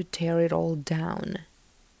going to tear it all down.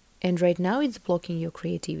 And right now it's blocking your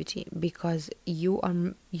creativity because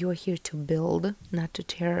you're here to build, not to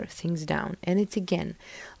tear things down. And it's again,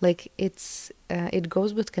 like it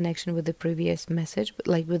goes with connection with the previous message,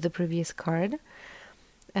 like with the previous card.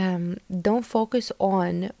 Don't focus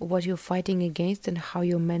on what you're fighting against and how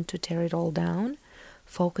you're meant to tear it all down.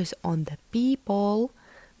 Focus on the people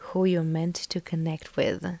who you're meant to connect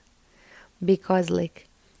with. Because like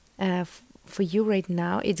for you right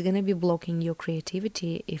now, it's gonna be blocking your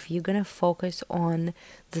creativity if you're gonna focus on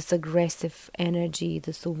this aggressive energy,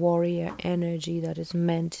 this warrior energy that is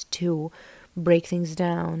meant to break things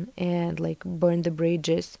down and like burn the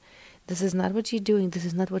bridges. This is not what you're doing. This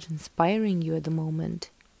is not what's inspiring you at the moment.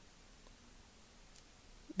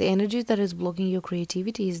 The energy that is blocking your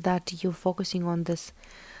creativity is that you're focusing on this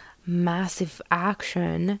massive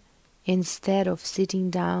action instead of sitting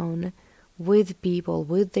down with people,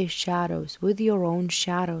 with their shadows, with your own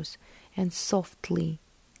shadows, and softly,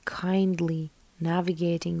 kindly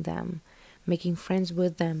navigating them, making friends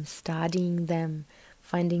with them, studying them,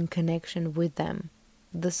 finding connection with them.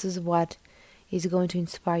 This is what is going to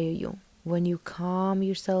inspire you. When you calm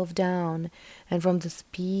yourself down and from this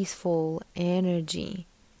peaceful energy,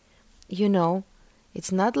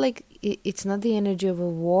 it's not like it's not the energy of a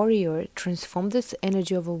warrior. Transform this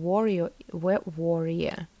energy of a warrior.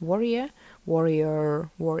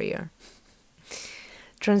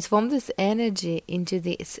 Transform this energy into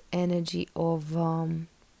this energy of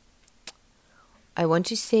I want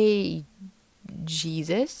to say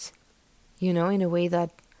Jesus, in a way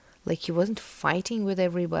that like he wasn't fighting with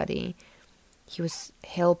everybody. He was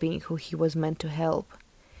helping who he was meant to help.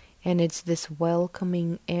 And it's this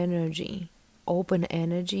welcoming energy, open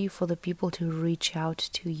energy for the people to reach out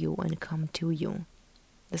to you and come to you.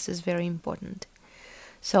 This is very important.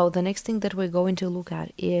 So the next thing that we're going to look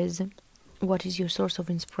at is, what is your source of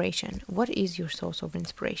inspiration? What is your source of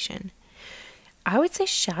inspiration? I would say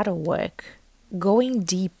shadow work, going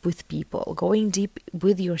deep with people, going deep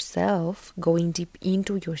with yourself, going deep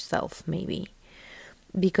into yourself maybe.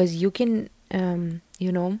 Because you can,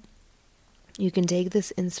 you can take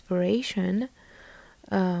this inspiration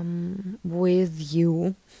with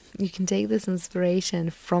you. You can take this inspiration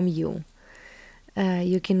from you.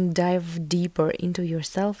 You can dive deeper into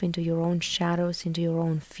yourself, into your own shadows, into your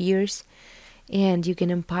own fears, and you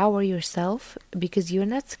can empower yourself because you're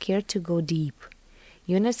not scared to go deep.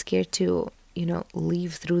 You're not scared to,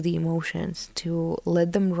 live through the emotions, to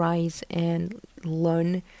let them rise and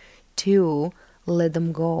learn to let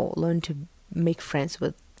them go, learn to make friends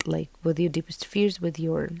with your deepest fears, with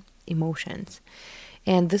your emotions.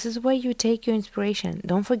 And this is where you take your inspiration.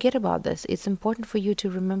 Don't forget about this. It's important for you to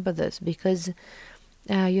remember this because,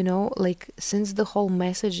 since the whole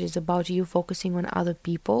message is about you focusing on other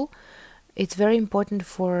people, it's very important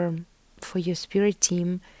for your spirit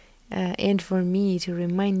team and for me to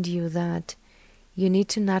remind you that you need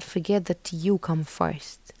to not forget that you come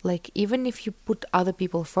first. Like, even if you put other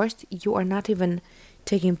people first, you are not even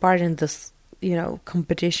taking part in this,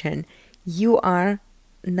 competition. You are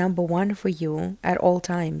number one for you at all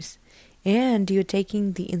times. And you're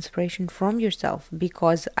taking the inspiration from yourself,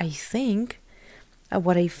 because I think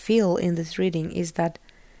what I feel in this reading is that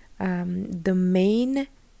the main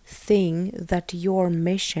thing that your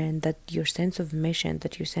mission, that your sense of mission,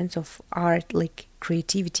 that your sense of art, like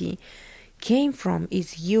creativity, came from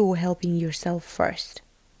is you helping yourself first.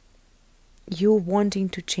 You wanting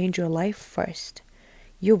to change your life first.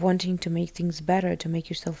 You wanting to make things better, to make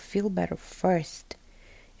yourself feel better first.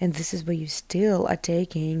 And this is where you still are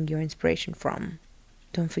taking your inspiration from.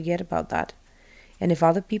 Don't forget about that. And if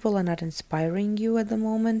other people are not inspiring you at the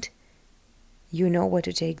moment, you know where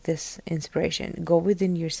to take this inspiration. Go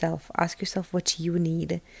within yourself. Ask yourself what you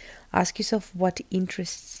need. Ask yourself what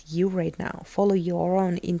interests you right now. Follow your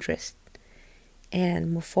own interest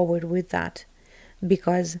and move forward with that.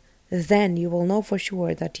 Because then you will know for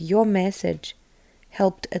sure that your message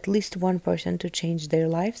helped at least one person to change their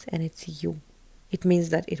lives, and it's you. It means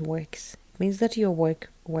that it works. It means that your work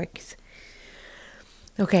works.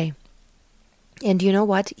 Okay. And you know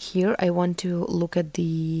what? Here I want to look at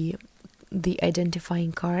the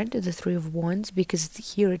identifying card, the Three of Wands, because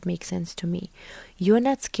here it makes sense to me. You're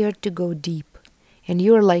not scared to go deep. And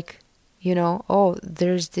you're like, oh,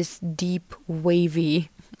 there's this deep, wavy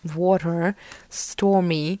water,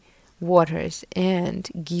 stormy waters, and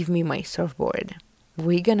give me my surfboard.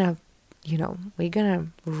 We're gonna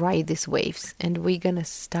ride these waves, and we're gonna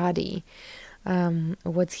study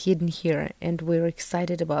what's hidden here, and we're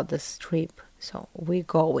excited about this trip. So we're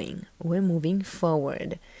moving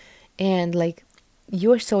forward. And like,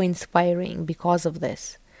 you're so inspiring because of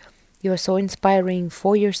this. You're so inspiring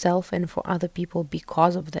for yourself and for other people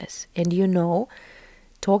because of this. And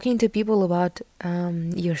talking to people about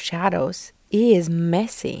your shadows is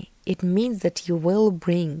messy. It means that you will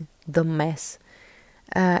bring the mess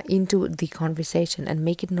into the conversation and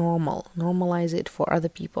make it normal. Normalize it for other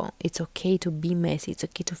people. It's okay to be messy. It's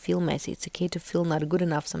okay to feel messy. It's okay to feel not good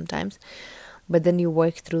enough sometimes. But then you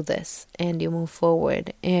work through this and you move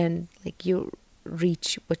forward, and like, you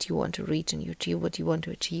reach what you want to reach and you achieve what you want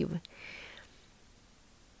to achieve.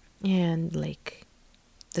 And like,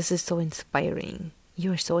 this is so inspiring.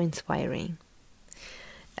 You're so inspiring.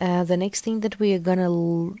 The next thing that we are gonna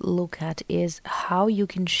look at is how you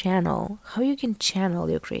can channel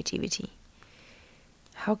your creativity.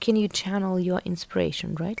 How can you channel your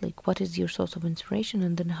inspiration, right? Like, what is your source of inspiration,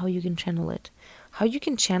 and then how you can channel it. How you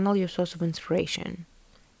can channel your source of inspiration.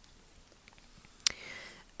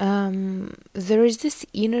 There is this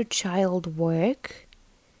inner child work,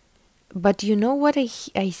 but you know what I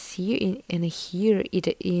see and I hear it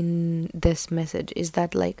in this message is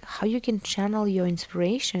that, like, how you can channel your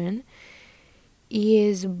inspiration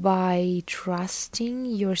is by trusting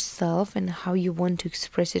yourself and how you want to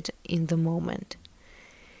express it in the moment.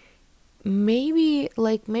 Maybe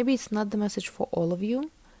it's not the message for all of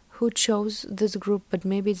you who chose this group, but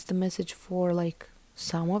maybe it's the message for like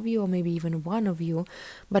some of you, or maybe even one of you.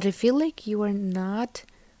 But I feel like you are not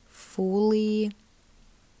fully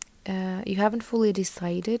you haven't fully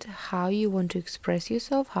decided how you want to express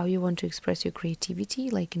yourself, how you want to express your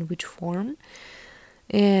creativity, like in which form.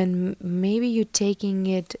 And maybe you're taking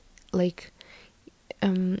it like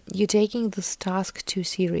you're taking this task too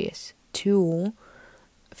serious to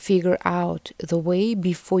figure out the way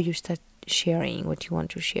before you start sharing what you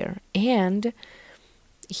want to share. And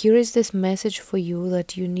here is this message for you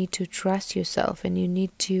that you need to trust yourself, and you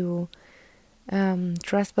need to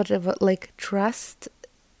trust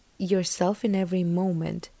yourself in every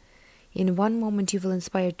moment. In one moment you feel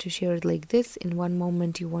inspired to share it like this, in one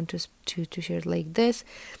moment you want to share it like this.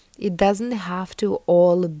 It doesn't have to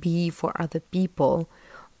all be for other people.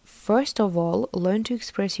 First of all, learn to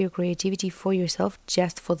express your creativity for yourself,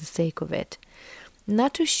 just for the sake of it.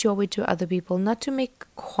 Not to show it to other people, not to make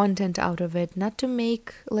content out of it, not to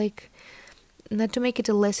make it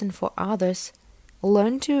a lesson for others.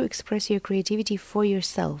 Learn to express your creativity for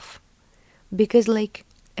yourself. Because like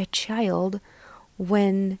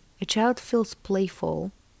when a child feels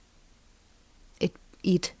playful,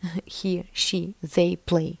 he, she, they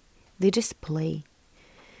play. They just play.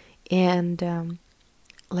 And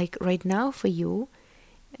like right now for you,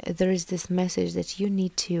 there is this message that you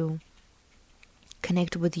need to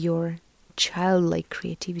connect with your childlike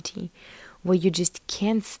creativity, where you just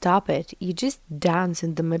can't stop it. You just dance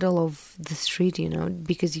in the middle of the street,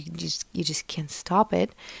 because you just can't stop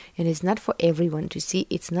it. And it's not for everyone to see.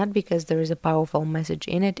 It's not because there is a powerful message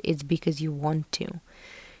in it. It's because you want to.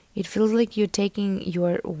 It feels like you're taking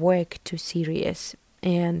your work too serious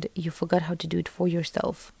and you forgot how to do it for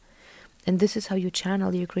yourself. And this is how you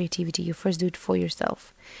channel your creativity. You first do it for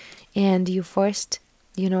yourself. And you first,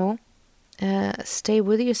 stay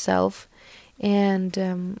with yourself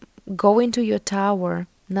and go into your tower.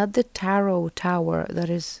 Not the tarot tower that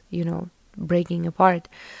is, breaking apart.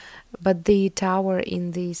 But the tower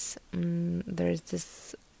in this, there's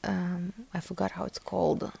this, I forgot how it's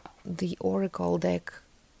called. The oracle deck,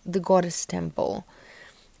 the goddess temple.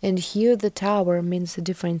 And here the tower means a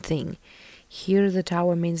different thing. Here the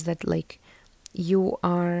tower means that like you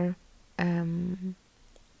are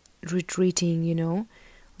retreating,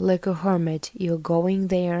 like a hermit. You're going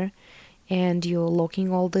there and you're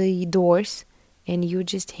locking all the doors and you're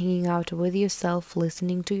just hanging out with yourself,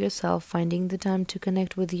 listening to yourself, finding the time to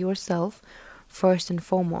connect with yourself first and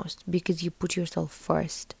foremost, because you put yourself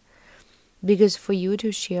first. Because for you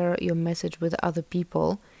to share your message with other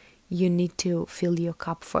people, you need to fill your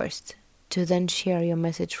cup first, to then share your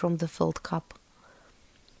message from the filled cup.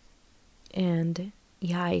 And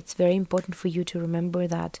yeah, it's very important for you to remember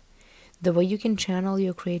that the way you can channel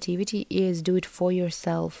your creativity is do it for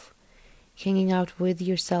yourself, hanging out with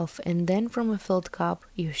yourself, and then from a filled cup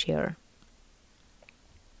you share.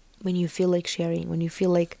 When you feel like sharing, when you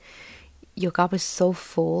feel like your cup is so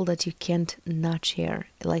full that you can't not share,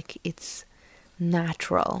 like it's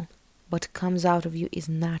natural. What comes out of you is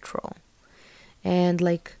natural. And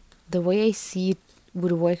like the way I see it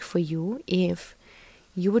would work for you, if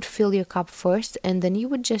you would fill your cup first and then you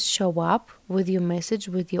would just show up with your message,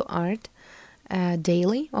 with your art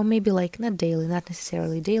daily, or maybe like not daily, not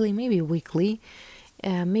necessarily daily, maybe weekly,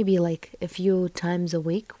 maybe like a few times a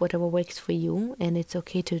week, whatever works for you. And it's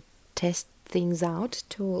okay to test things out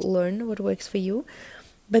to learn what works for you.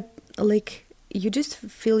 But like you just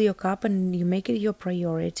fill your cup and you make it your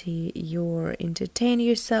priority. You entertain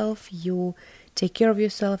yourself, you take care of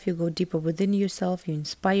yourself, you go deeper within yourself, you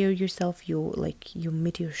inspire yourself, you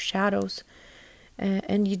meet your shadows,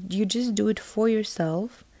 and you just do it for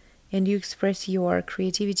yourself, and you express your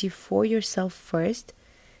creativity for yourself first,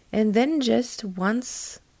 and then just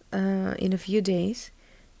once in a few days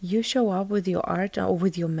you show up with your art or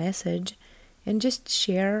with your message and just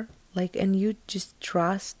share, and you just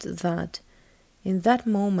trust that in that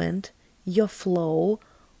moment your flow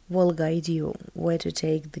will guide you where to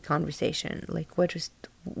take the conversation,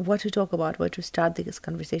 what to talk about, where to start this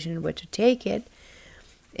conversation, and where to take it.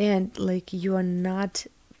 And you are not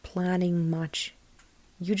planning much.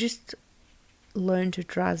 You just learn to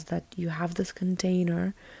trust that you have this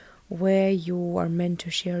container where you are meant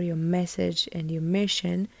to share your message and your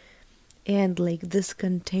mission, and this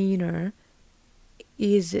container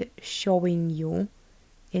is showing you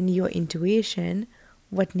in your intuition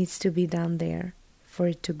what needs to be done there for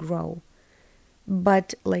it to grow.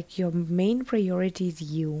 But your main priority is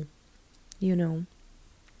you know.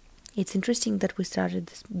 It's interesting that we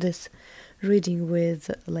started this reading with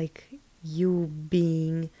you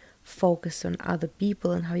being focused on other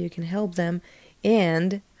people and how you can help them,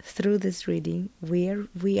 and through this reading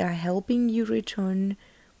we are helping you return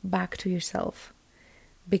back to yourself,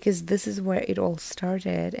 because this is where it all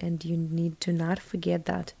started. And you need to not forget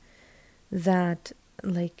that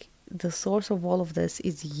the source of all of this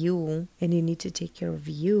is you, and you need to take care of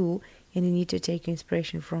you, and you need to take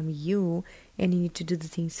inspiration from you, and you need to do the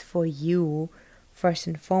things for you first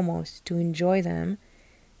and foremost, to enjoy them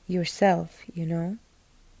yourself.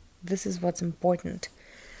 This is what's important.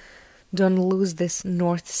 Don't lose this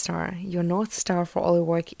North Star. Your North Star for all your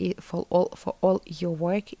work for all your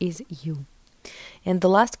work is you. And the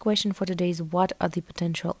last question for today is, what are the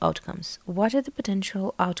potential outcomes? What are the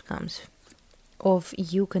potential outcomes of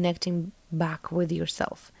you connecting back with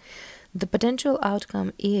yourself? The potential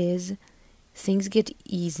outcome is things get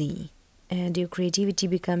easy and your creativity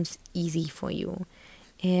becomes easy for you.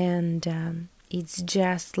 And it's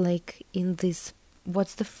just in this,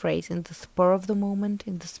 what's the phrase, in the spur of the moment,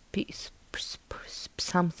 in the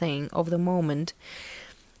something of the moment,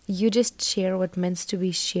 you just share what meant to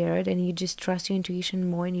be shared, and you just trust your intuition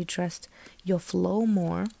more, and you trust your flow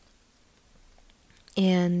more.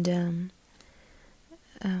 And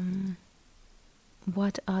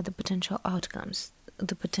what are the potential outcomes?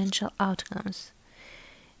 The potential outcomes,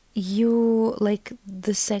 you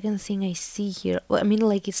the second thing I see here, well, I mean,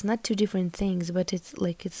 it's not two different things, but it's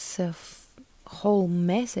it's a whole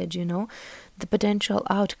message. The potential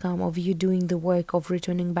outcome of you doing the work of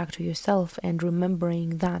returning back to yourself and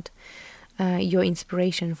remembering that your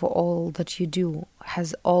inspiration for all that you do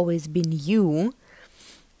has always been you.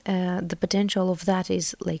 The potential of that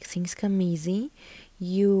is things come easy.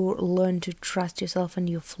 You learn to trust yourself and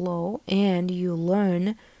your flow, and you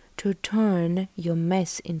learn to turn your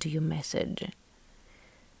mess into your message.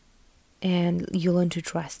 And you learn to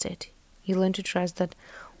trust it. You learn to trust that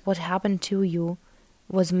what happened to you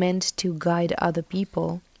was meant to guide other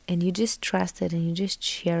people, and you just trust it, and you just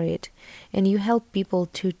share it, and you help people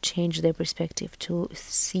to change their perspective, to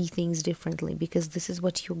see things differently, because this is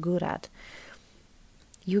what you're good at.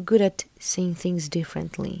 You're good at seeing things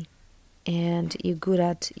differently, and you're good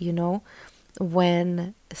at,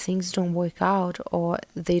 when things don't work out, or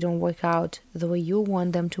they don't work out the way you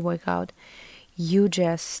want them to work out, you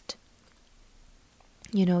just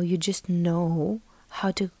know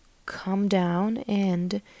how to calm down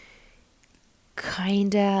and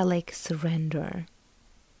kinda surrender.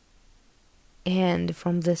 And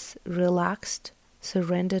from this relaxed,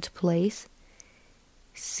 surrendered place,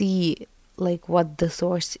 see like what the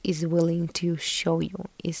source is willing to show you,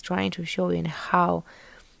 is trying to show you, and how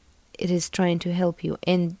it is trying to help you.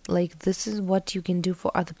 And like this is what you can do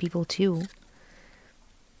for other people too.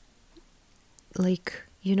 Like,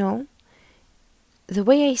 the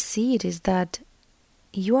way I see it is that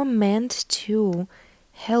you are meant to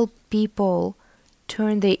help people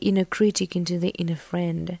turn their inner critic into their inner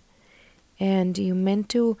friend. And you're meant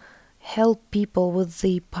to help people with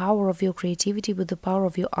the power of your creativity, with the power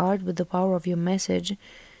of your art, with the power of your message,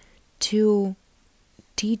 to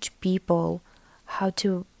teach people how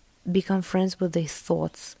to become friends with their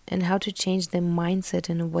thoughts and how to change their mindset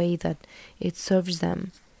in a way that it serves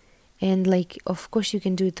them. And like, of course, you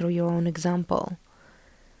can do it through your own example.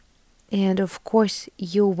 And of course,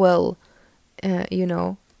 you will,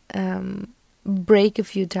 break a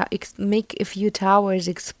few, make a few towers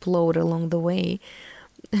explode along the way.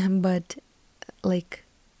 But like,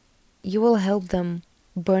 you will help them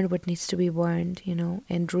burn what needs to be burned,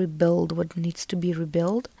 and rebuild what needs to be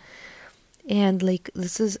rebuilt. And like,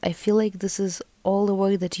 I feel like this is all the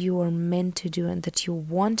work that you are meant to do and that you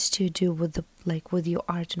want to do with with your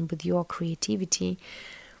art and with your creativity.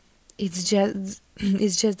 It's just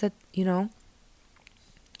that,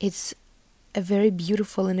 it's a very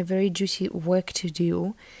beautiful and a very juicy work to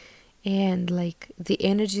do. And like, the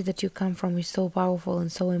energy that you come from is so powerful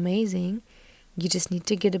and so amazing. You just need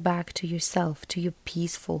to get back to yourself, to your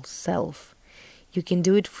peaceful self. You can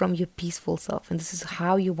do it from your peaceful self, and this is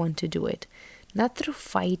how you want to do it. Not through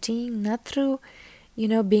fighting, not through,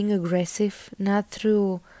 being aggressive, not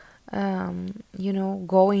through,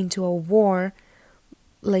 going to a war,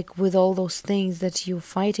 like with all those things that you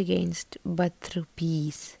fight against, but through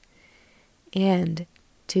peace. And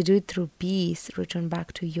to do it through peace, return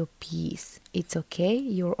back to your peace. It's okay,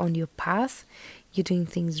 you're on your path, you're doing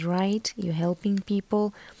things right, you're helping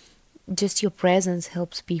people. Just your presence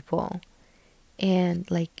helps people. And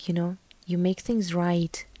like, you make things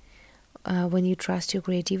right when you trust your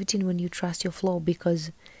creativity and when you trust your flow,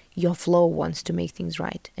 because your flow wants to make things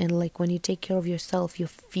right. And like, when you take care of yourself, your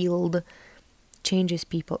field changes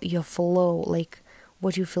people. Your flow, like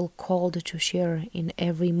what you feel called to share in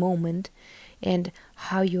every moment, and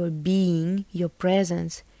how your being, your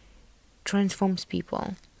presence, transforms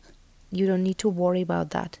people. You don't need to worry about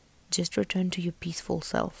that. Just return to your peaceful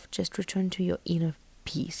self. Just return to your inner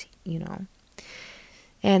peace,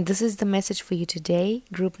 And this is the message for you today.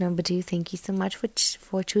 Group number 2, thank you so much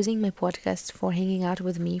for choosing my podcast, for hanging out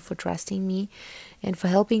with me, for trusting me, and for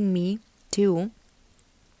helping me to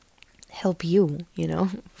help you,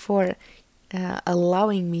 for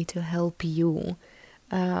allowing me to help you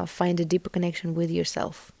find a deeper connection with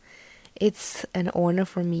yourself. It's an honor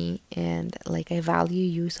for me, and like, I value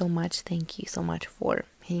you so much. Thank you so much for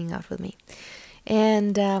hanging out with me.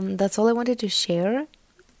 And that's all I wanted to share.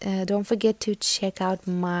 Don't forget to check out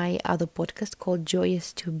my other podcast called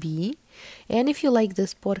Joyous to Be. And if you like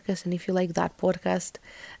this podcast and if you like that podcast,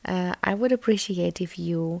 I would appreciate if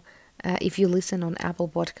you listen on Apple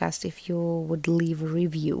Podcast, if you would leave a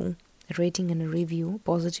review, a rating and a review,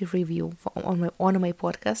 positive review on my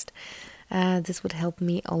podcast. This would help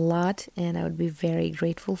me a lot, and I would be very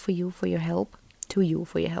grateful for your help.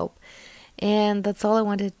 And that's all I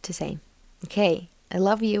wanted to say. Okay. I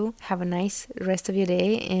love you. Have a nice rest of your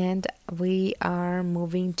day, and we are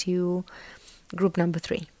moving to group number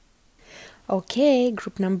 3. Okay,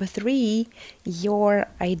 group number 3, your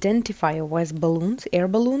identifier was balloons, air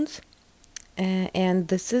balloons, and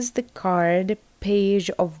this is the card Page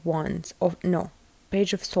of Swords.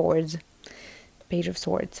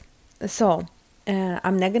 So,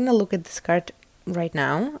 I'm not gonna look at this card right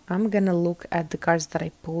now. I'm gonna look at the cards that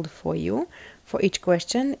I pulled for you for each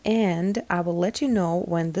question, and I will let you know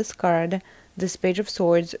when this card, this Page of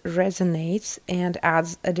Swords, resonates and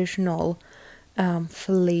adds additional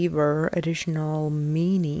flavor, additional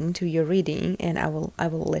meaning to your reading, and I will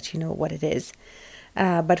let you know what it is.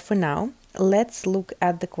 But for now, let's look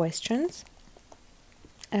at the questions.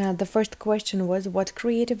 The first question was, what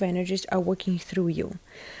creative energies are working through you?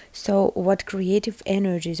 So what creative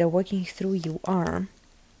energies are working through you are,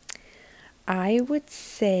 I would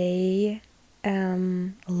say,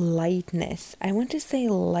 lightness. I want to say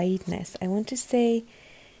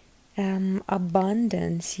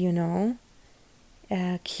abundance,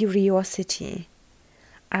 curiosity.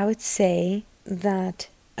 I would say that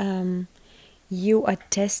you are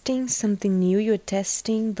testing something new, you're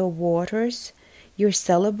testing the waters, you're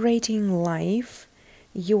celebrating life,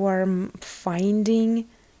 you are finding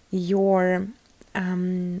your,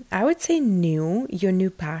 I would say your new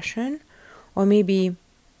passion, or maybe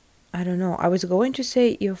I don't know. I was going to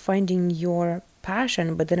say you're finding your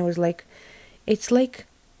passion, but then it was like, it's like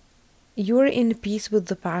you're in peace with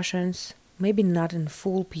the passions, maybe not in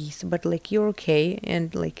full peace, but like you're okay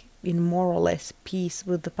and like in more or less peace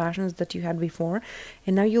with the passions that you had before,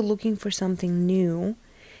 and now you're looking for something new.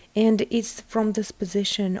 And it's from this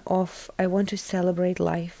position of, I want to celebrate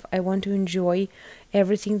life, I want to enjoy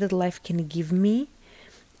everything that life can give me.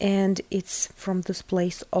 And it's from this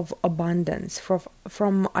place of abundance,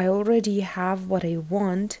 from I already have what I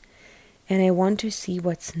want, and I want to see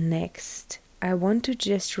what's next. I want to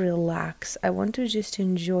just relax, I want to just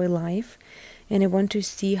enjoy life, and I want to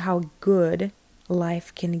see how good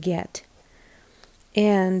life can get,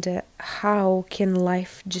 and how can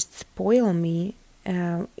life just spoil me,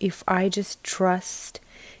 if I just trust,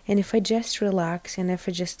 and if I just relax, and if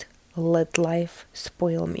I just let life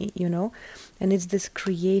spoil me, and it's this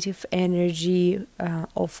creative energy,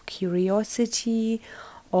 of curiosity,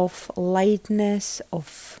 of lightness,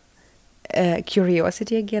 of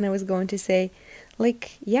curiosity again, I was going to say,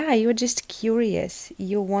 like, yeah, you're just curious,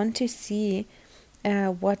 you want to see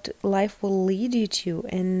what life will lead you to.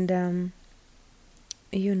 And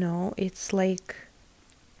it's like,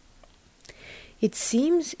 it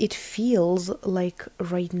feels like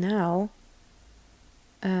right now,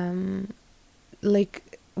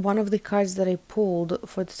 like one of the cards that I pulled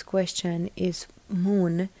for this question is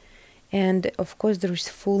moon, and of course there is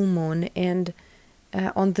full moon, and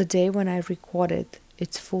on the day when I recorded,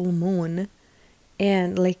 it's full moon,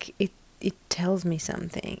 and like it tells me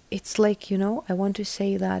something. It's like, I want to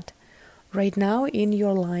say that right now in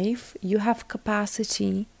your life you have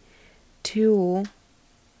capacity to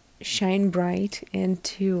shine bright and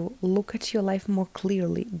to look at your life more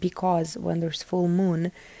clearly, because when there's full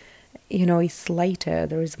moon, it's lighter,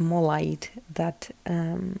 there is more light that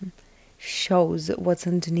shows what's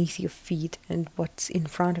underneath your feet and what's in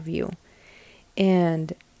front of you.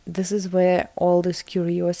 And this is where all this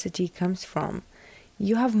curiosity comes from.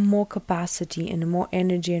 You have more capacity and more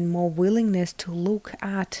energy and more willingness to look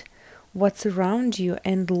at what's around you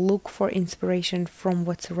and look for inspiration from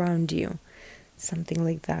what's around you. Something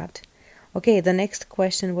like that. Okay, the next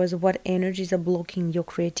question was, what energies are blocking your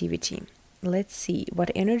creativity? Let's see, what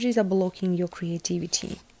energies are blocking your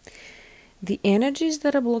creativity? The energies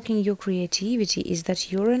that are blocking your creativity is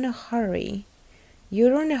that you're in a hurry.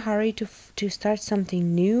 You're in a hurry to start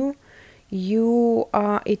something new.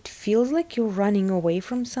 It feels like you're running away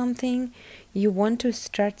from something. You want to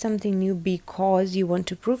start something new because you want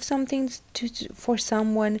to prove something for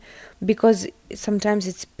someone, because sometimes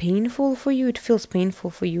it's painful for you. It feels painful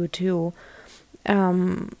for you too,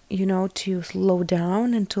 to slow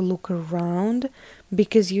down and to look around,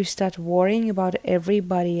 because you start worrying about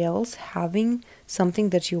everybody else having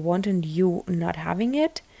something that you want and you not having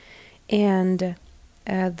it. And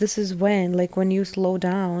this is when you slow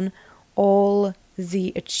down, all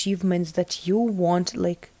the achievements that you want,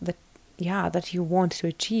 that you want to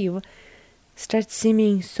achieve, start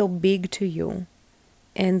seeming so big to you.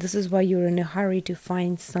 And this is why you're in a hurry to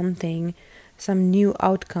find something, some new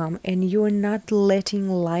outcome, and you're not letting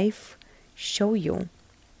life show you.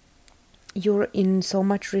 You're in so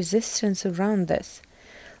much resistance around this.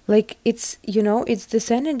 Like, it's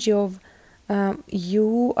this energy of,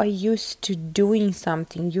 you are used to doing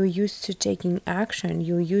something, you're used to taking action,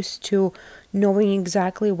 you're used to knowing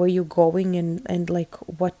exactly where you're going, and like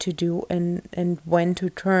what to do, and when to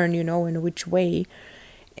turn, in which way.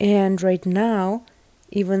 And right now,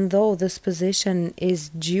 even though this position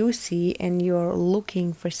is juicy and you're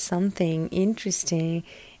looking for something interesting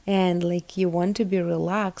and like you want to be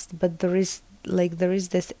relaxed, but there is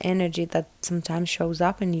this energy that sometimes shows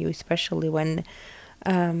up in you, especially when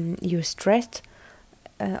you're stressed,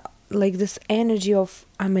 like this energy of,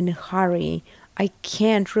 I'm in a hurry, I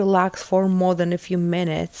can't relax for more than a few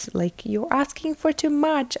minutes, like you're asking for too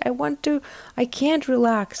much, I can't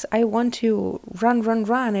relax, I want to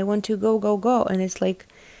run, I want to go, and it's like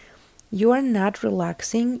you are not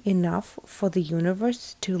relaxing enough for the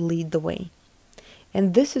universe to lead the way.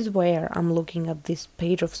 And this is where I'm looking at this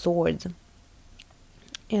Page of Swords,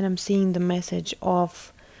 and I'm seeing the message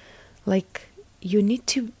of, like, you need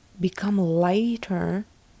to become lighter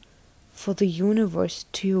for the universe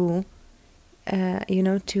to,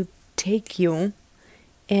 to take you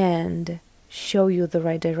and show you the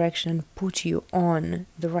right direction, put you on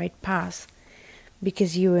the right path,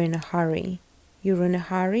 because you're in a hurry. You're in a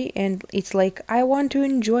hurry, and it's like, I want to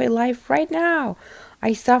enjoy life right now.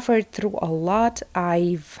 I suffered through a lot.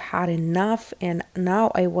 I've had enough, and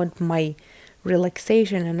now I want my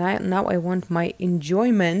relaxation, and now I want my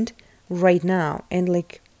enjoyment right now. And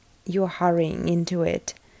like, you're hurrying into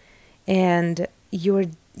it, and you're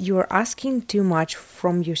you're asking too much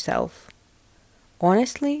from yourself.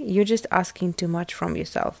 Honestly, you're just asking too much from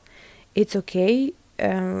yourself. It's okay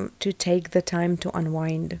to take the time to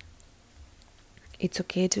unwind. It's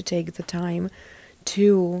okay to take the time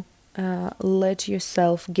to let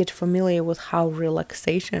yourself get familiar with how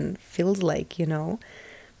relaxation feels like,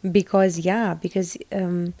 because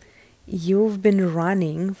you've been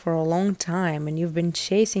running for a long time and you've been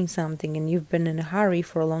chasing something and you've been in a hurry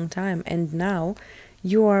for a long time, and now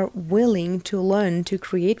you are willing to learn to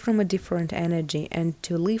create from a different energy and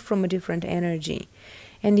to live from a different energy.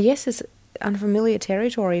 And yes, it's unfamiliar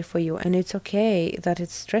territory for you, and it's okay that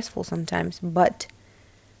it's stressful sometimes, but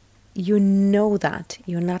you know that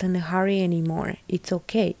you're not in a hurry anymore. It's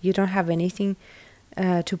okay. You don't have anything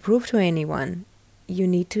to prove to anyone. You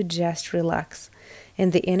need to just relax.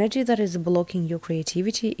 And the energy that is blocking your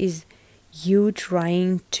creativity is you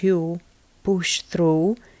trying to push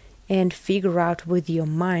through and figure out with your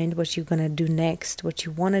mind what you're going to do next, what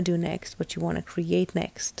you want to do next, what you want to create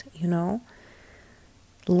next,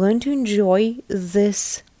 Learn to enjoy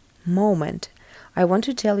this moment. I want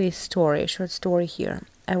to tell you a story, a short story here.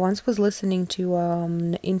 I once was listening to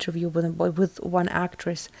an interview with one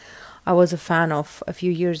actress I was a fan of a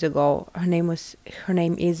few years ago. Her name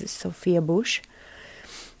is Sophia Bush,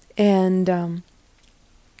 and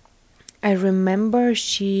I remember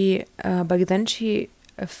she back then she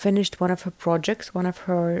finished one of her projects, one of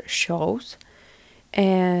her shows,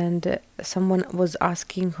 and someone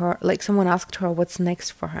asked her what's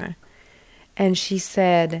next for her, and she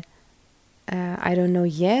said, I don't know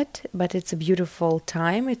yet, but it's a beautiful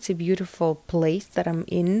time. It's a beautiful place that I'm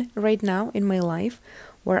in right now in my life,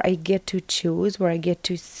 where I get to choose, where I get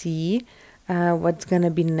to see what's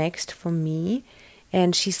gonna be next for me.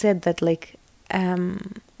 And she said that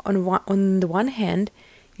on the one hand,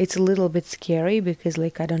 it's a little bit scary because I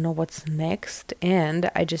don't know what's next,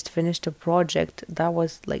 and I just finished a project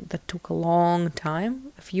that took a long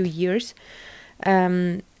time, a few years,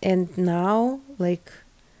 and now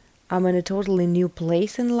I'm in a totally new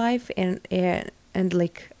place in life, and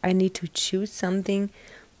I need to choose something.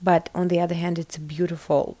 But on the other hand, it's a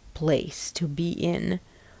beautiful place to be in,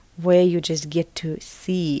 where you just get to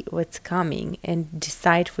see what's coming and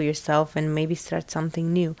decide for yourself and maybe start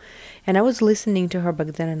something new. And I was listening to her back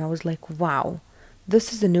then, and I was like, wow,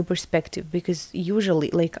 this is a new perspective, because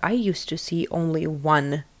usually I used to see only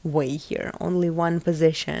one way here, only one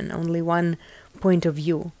position, only one point of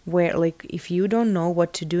view, where if you don't know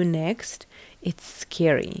what to do next, it's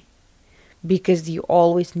scary, because you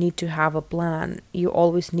always need to have a plan. You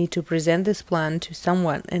always need to present this plan to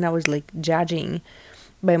someone. And I was judging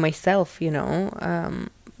by myself,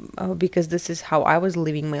 because this is how I was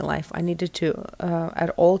living my life. I needed to at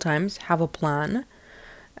all times have a plan,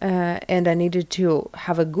 and I needed to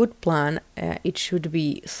have a good plan. It should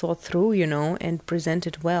be thought through, and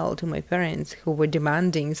presented well to my parents, who were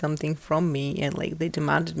demanding something from me, and they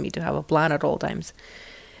demanded me to have a plan at all times.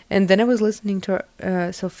 And then I was listening to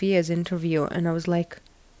Sophia's interview, and I was like,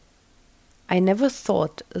 I never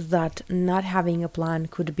thought that not having a plan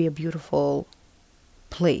could be a beautiful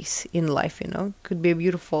place in life, could be a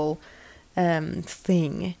beautiful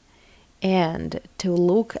thing. And to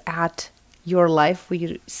look at your life where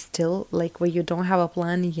you still, where you don't have a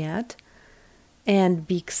plan yet, and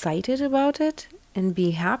be excited about it, and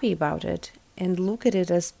be happy about it, and look at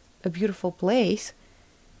it as a beautiful place,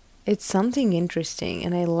 it's something interesting.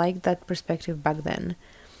 And I liked that perspective back then.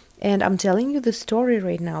 And I'm telling you the story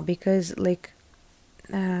right now because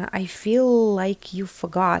I feel like you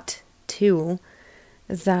forgot too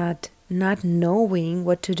that not knowing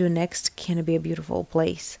what to do next can be a beautiful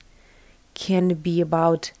place, can be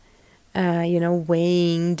about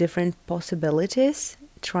weighing different possibilities,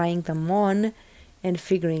 trying them on and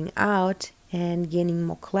figuring out and gaining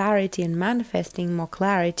more clarity and manifesting more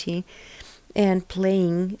clarity, and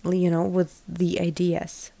playing, with the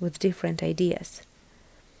ideas, with different ideas.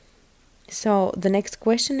 So the next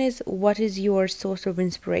question is, what is your source of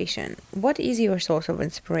inspiration? What is your source of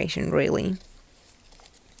inspiration, really?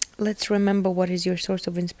 Let's remember, what is your source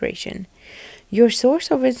of inspiration? Your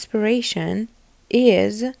source of inspiration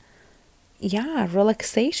is,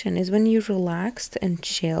 relaxation. Is when you're relaxed and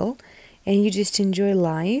chill, and you just enjoy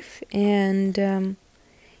life, and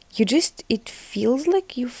it feels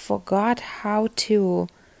like you forgot how to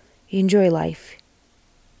enjoy life.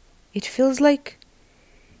 It feels like,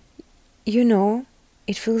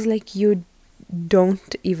 it feels like you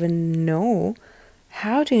don't even know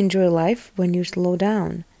how to enjoy life when you slow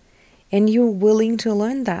down, and you're willing to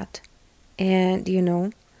learn that.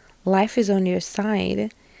 And, life is on your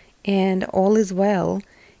side, and all is well.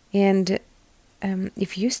 And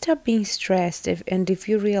if you stop being stressed, if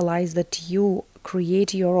you realize that you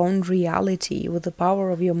create your own reality with the power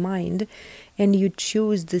of your mind, and you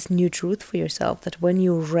choose this new truth for yourself, that when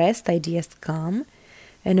you rest, ideas come,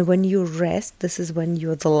 and when you rest, this is when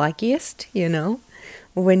you're the luckiest,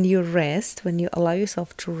 when you rest, when you allow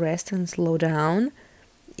yourself to rest and slow down,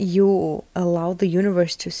 you allow the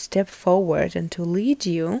universe to step forward and to lead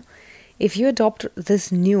you. If you adopt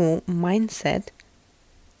this new mindset,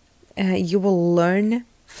 you will learn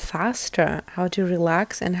faster how to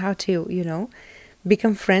relax and how to,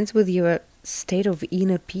 become friends with your state of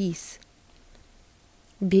inner peace.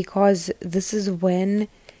 Because this is when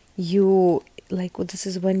your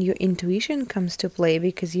intuition comes to play,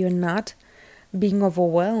 because you're not being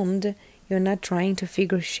overwhelmed, you're not trying to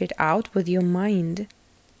figure shit out with your mind.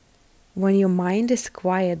 When your mind is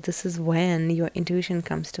quiet, this is when your intuition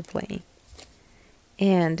comes to play.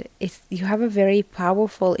 And you have a very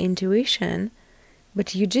powerful intuition,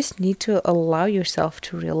 but you just need to allow yourself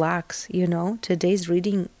to relax. Today's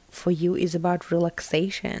reading for you is about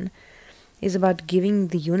relaxation, is about giving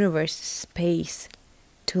the universe space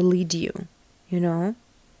to lead you,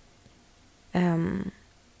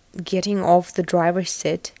 getting off the driver's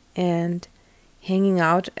seat and hanging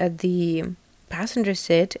out at the passenger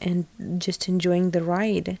seat and just enjoying the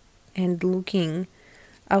ride and looking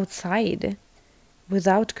outside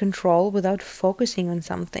without control, without focusing on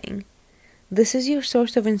something. This is your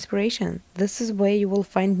source of inspiration. This is where you will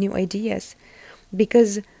find new ideas,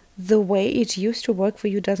 because the way it used to work for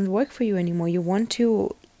you doesn't work for you anymore. You want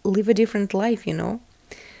to live a different life,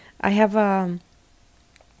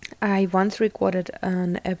 I once recorded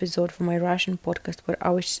an episode for my Russian podcast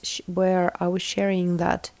where I was sharing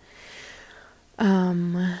that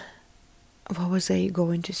what was I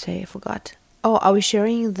going to say? I forgot. I was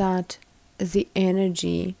sharing that the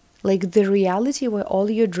energy, like the reality where all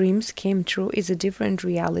your dreams came true, is a different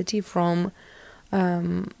reality from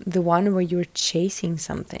the one where you're chasing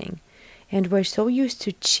something. And we're so used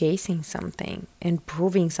to chasing something and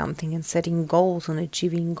proving something and setting goals and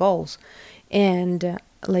achieving goals. And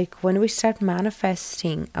when we start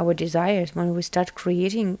manifesting our desires, when we start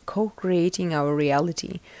co-creating our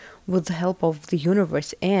reality with the help of the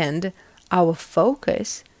universe and our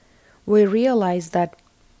focus, we realize that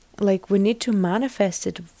we need to manifest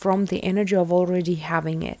it from the energy of already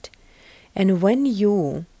having it. And when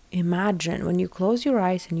you close your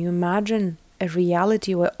eyes and you imagine a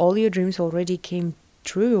reality where all your dreams already came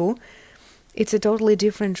true, it's a totally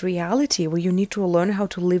different reality where you need to learn how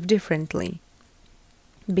to live differently.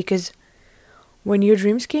 Because when your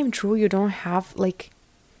dreams came true, you don't have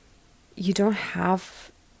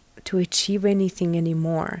to achieve anything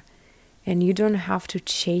anymore, and you don't have to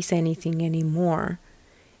chase anything anymore.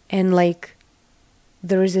 And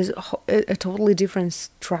there is a totally different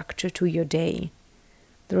structure to your day.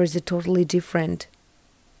 There is a totally different,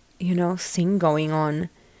 thing going on.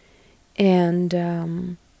 And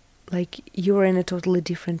you're in a totally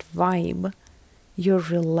different vibe. You're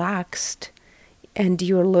relaxed and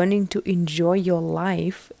you're learning to enjoy your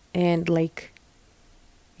life and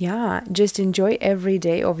just enjoy every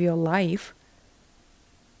day of your life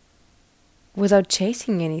without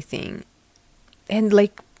chasing anything. And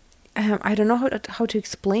I don't know how to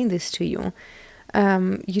explain this to you.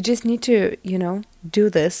 You just need to, do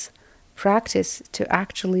this practice to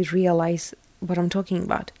actually realize what I'm talking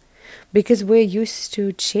about. Because we're used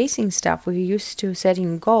to chasing stuff, we're used to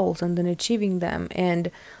setting goals and then achieving them.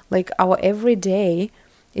 And our everyday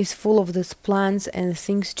is full of these plans and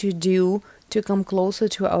things to do to come closer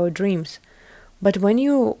to our dreams. But when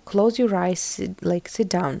you close your eyes, sit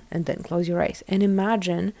down and then close your eyes and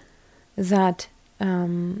imagine that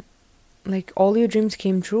all your dreams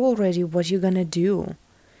came true already, what you're gonna do.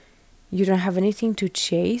 You don't have anything to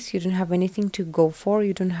chase, you don't have anything to go for,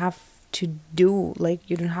 you don't have to do,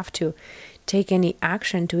 you don't have to take any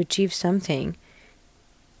action to achieve something.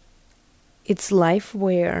 It's life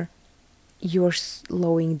where you're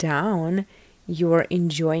slowing down, you're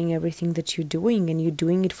enjoying everything that you're doing, and you're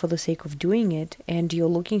doing it for the sake of doing it, and you're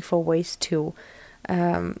looking for ways to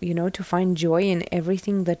to find joy in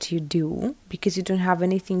everything that you do, because you don't have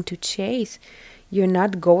anything to chase. You're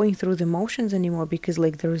not going through the motions anymore because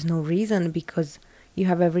there is no reason, because you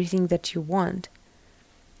have everything that you want.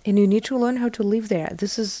 And you need to learn how to live there.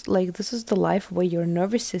 This is the life where your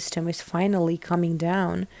nervous system is finally coming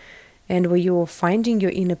down and where you're finding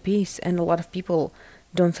your inner peace. And a lot of people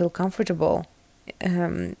don't feel comfortable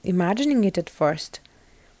imagining it at first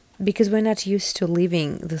because we're not used to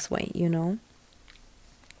living this way,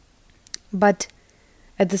 But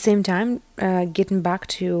at the same time, getting back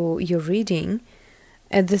to your reading,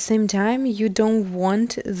 At the same time, you don't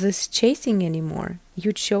want this chasing anymore.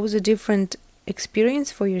 You chose a different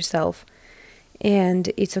experience for yourself,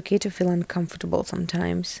 and it's okay to feel uncomfortable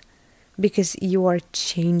sometimes because you are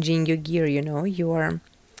changing your gear,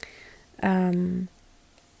 um,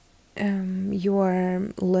 you are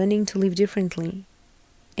learning to live differently.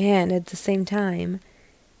 And at the same time,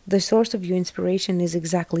 the source of your inspiration is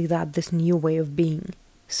exactly that, this new way of being.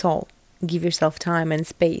 So, give yourself time and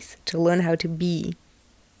space to learn how to be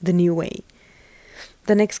the new way.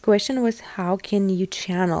 The next question was, how can you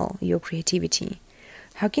channel your creativity?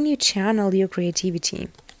 How can you channel your creativity?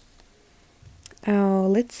 Oh,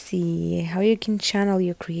 let's see. How you can channel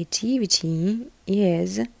your creativity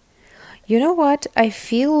is, you know what? I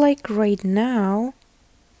feel like right now,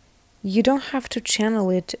 you don't have to channel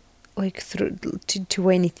it like through to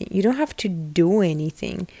anything. You don't have to do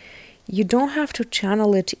anything. You don't have to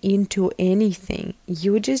channel it into anything.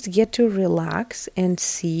 You just get to relax and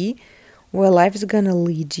see where life's gonna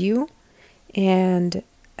lead you, and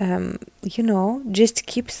just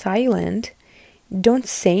keep silent. Don't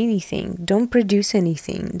say anything, don't produce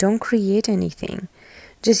anything, don't create anything.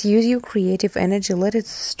 Just use your creative energy, let it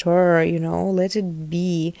stir, let it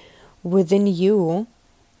be within you,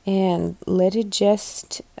 and let it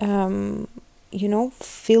just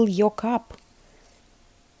fill your cup,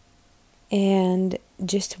 and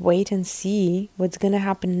just wait and see what's gonna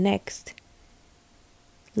happen next.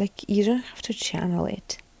 Like, you don't have to channel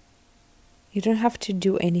it. You don't have to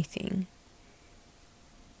do anything.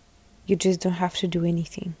 You just don't have to do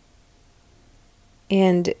anything.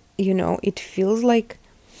 And, it feels like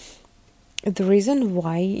the reason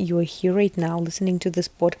why you are here right now listening to this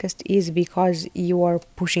podcast is because you are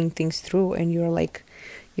pushing things through, and you're like,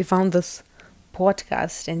 you found this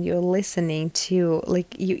podcast and you're listening to,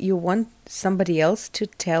 like, you want somebody else to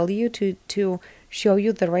tell you, to show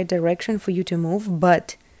you the right direction for you to move,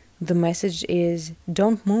 but the message is,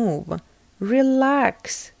 don't move,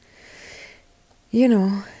 relax.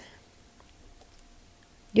 You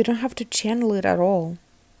don't have to channel it at all.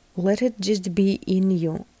 Let it just be in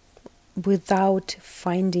you without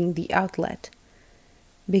finding the outlet,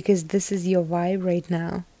 because this is your vibe right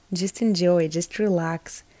now. Just enjoy, just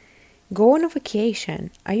relax. Go on a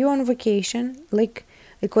vacation. Are you on vacation? Like,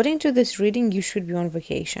 according to this reading, you should be on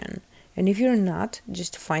vacation. And if you're not,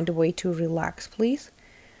 just find a way to relax, please.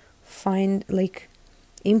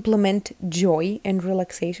 Implement joy and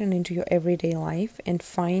relaxation into your everyday life, and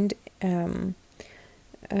find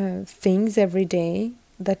things every day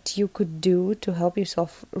that you could do to help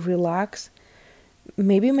yourself relax.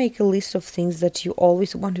 Maybe make a list of things that you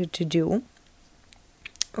always wanted to do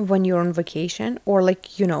when you're on vacation, or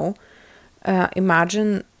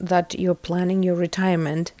imagine that you're planning your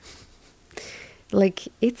retirement. Like,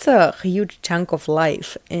 it's a huge chunk of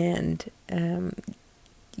life, and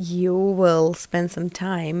you will spend some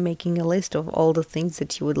time making a list of all the things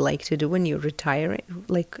that you would like to do when you retire.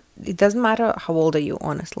 Like, it doesn't matter how old are you,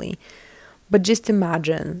 honestly, but just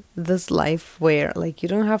imagine this life where, like, you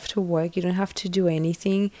don't have to work, you don't have to do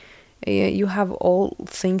anything, you have all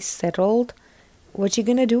things settled. What you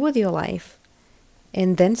gonna do with your life?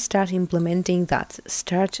 And then start implementing that.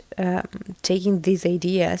 Start taking these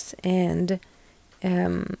ideas and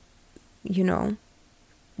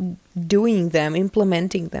doing them,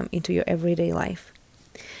 implementing them into your everyday life.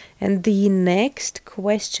 And the next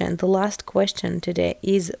question, the last question today,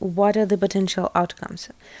 is, what are the potential outcomes?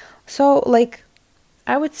 So,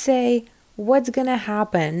 I would say, what's gonna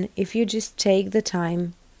happen if you just take the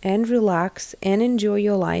time and relax and enjoy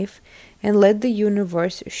your life, and let the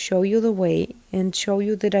universe show you the way and show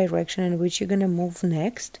you the direction in which you're gonna move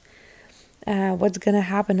next? What's gonna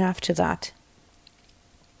happen after that?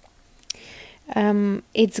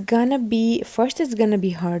 It's gonna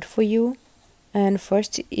be hard for you, and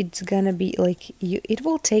first it's gonna be it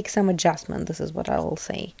will take some adjustment. This is what I will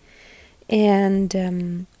say, and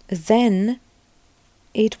then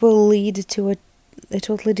it will lead to a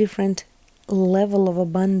totally different level of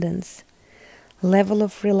abundance, level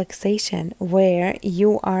of relaxation, where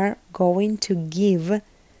you are going to give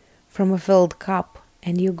from a filled cup,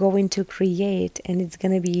 and you're going to create, and it's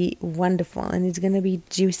going to be wonderful, and it's going to be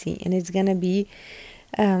juicy, and it's going to be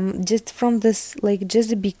just from this,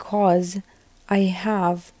 just because I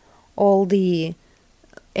have all the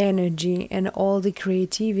energy and all the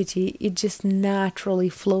creativity, it just naturally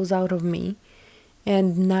flows out of me,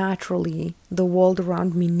 and naturally the world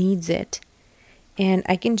around me needs it, and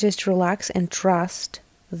I can just relax and trust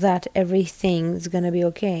that everything is going to be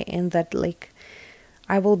okay, and that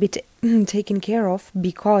I will be taken care of,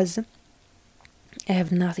 because I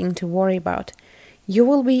have nothing to worry about. You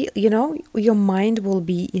will be, your mind will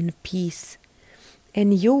be in peace,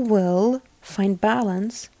 and you will find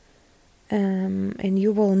balance, and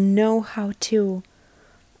you will know how to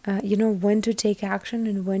when to take action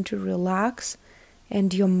and when to relax,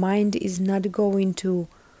 and your mind is not going to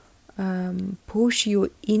push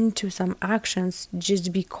you into some actions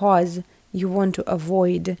just because you want to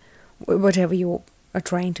avoid whatever you are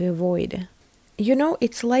trying to avoid.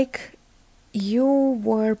 It's like you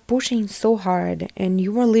were pushing so hard and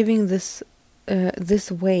you were living this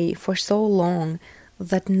way for so long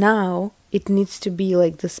that now it needs to be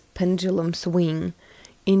like this pendulum swing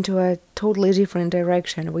into a totally different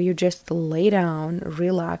direction where you just lay down,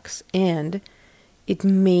 relax, and it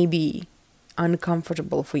may be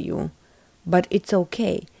uncomfortable for you, but it's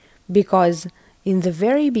okay, because in the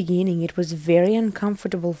very beginning it was very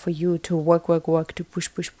uncomfortable for you to work, to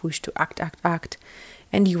push, to act,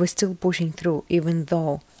 and you were still pushing through, even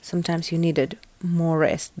though sometimes you needed more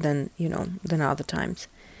rest than other times.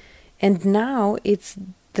 And now it's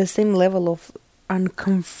the same level of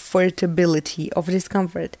uncomfortability, of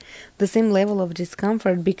discomfort, the same level of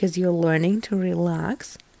discomfort, because you're learning to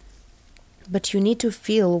relax, but you need to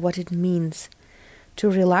feel what it means to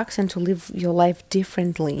relax and to live your life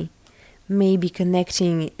differently. Maybe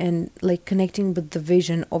connecting with the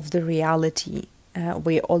vision of the reality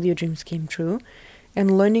where all your dreams came true,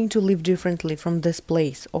 and learning to live differently from this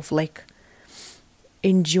place of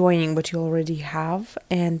enjoying what you already have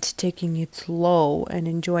and taking it slow and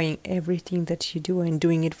enjoying everything that you do and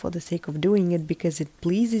doing it for the sake of doing it because it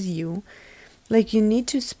pleases you. You need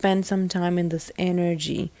to spend some time in this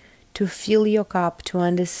energy to fill your cup, to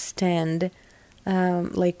understand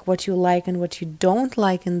what you like and what you don't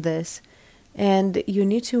like in this. And you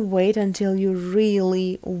need to wait until you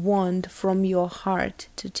really want from your heart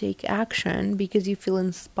to take action because you feel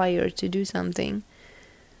inspired to do something.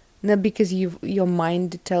 Not because your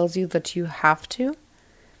mind tells you that you have to.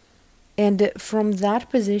 And from that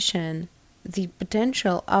position, the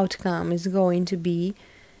potential outcome is going to be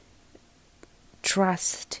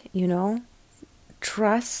trust,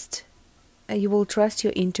 Trust. You will trust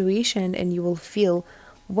your intuition, and you will feel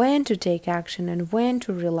when to take action and when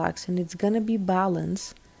to relax, and it's gonna be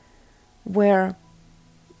balance where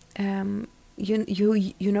I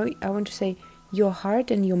want to say your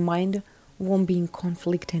heart and your mind won't be in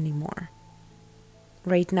conflict anymore.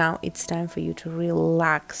 Right now it's time for you to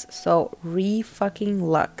relax. So fucking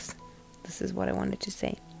lux. This is what I wanted to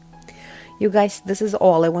say. You guys, this is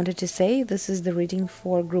all I wanted to say. This is the reading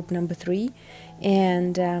for group number 3.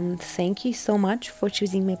 And thank you so much for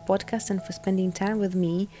choosing my podcast and for spending time with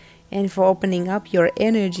me and for opening up your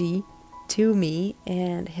energy to me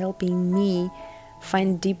and helping me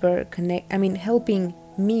find deeper helping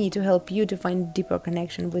me to help you to find deeper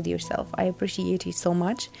connection with yourself. I appreciate you so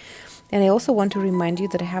much. And I also want to remind you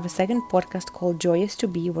that I have a second podcast called Joyous to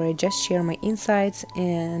Be, where I just share my insights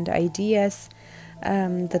and ideas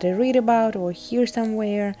that I read about or hear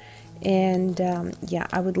somewhere. And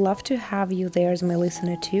I would love to have you there as my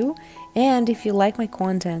listener too. And if you like my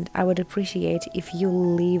content, I would appreciate if you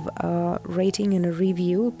leave a rating and a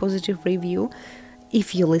review, a positive review,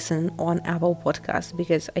 if you listen on Apple Podcasts,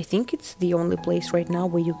 because I think it's the only place right now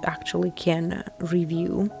where you actually can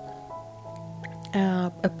review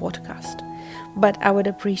a podcast. But I would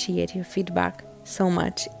appreciate your feedback so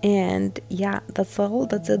much. And that's all.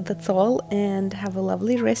 That's all. And have a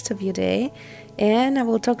lovely rest of your day. And I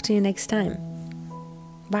will talk to you next time.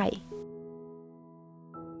 Bye.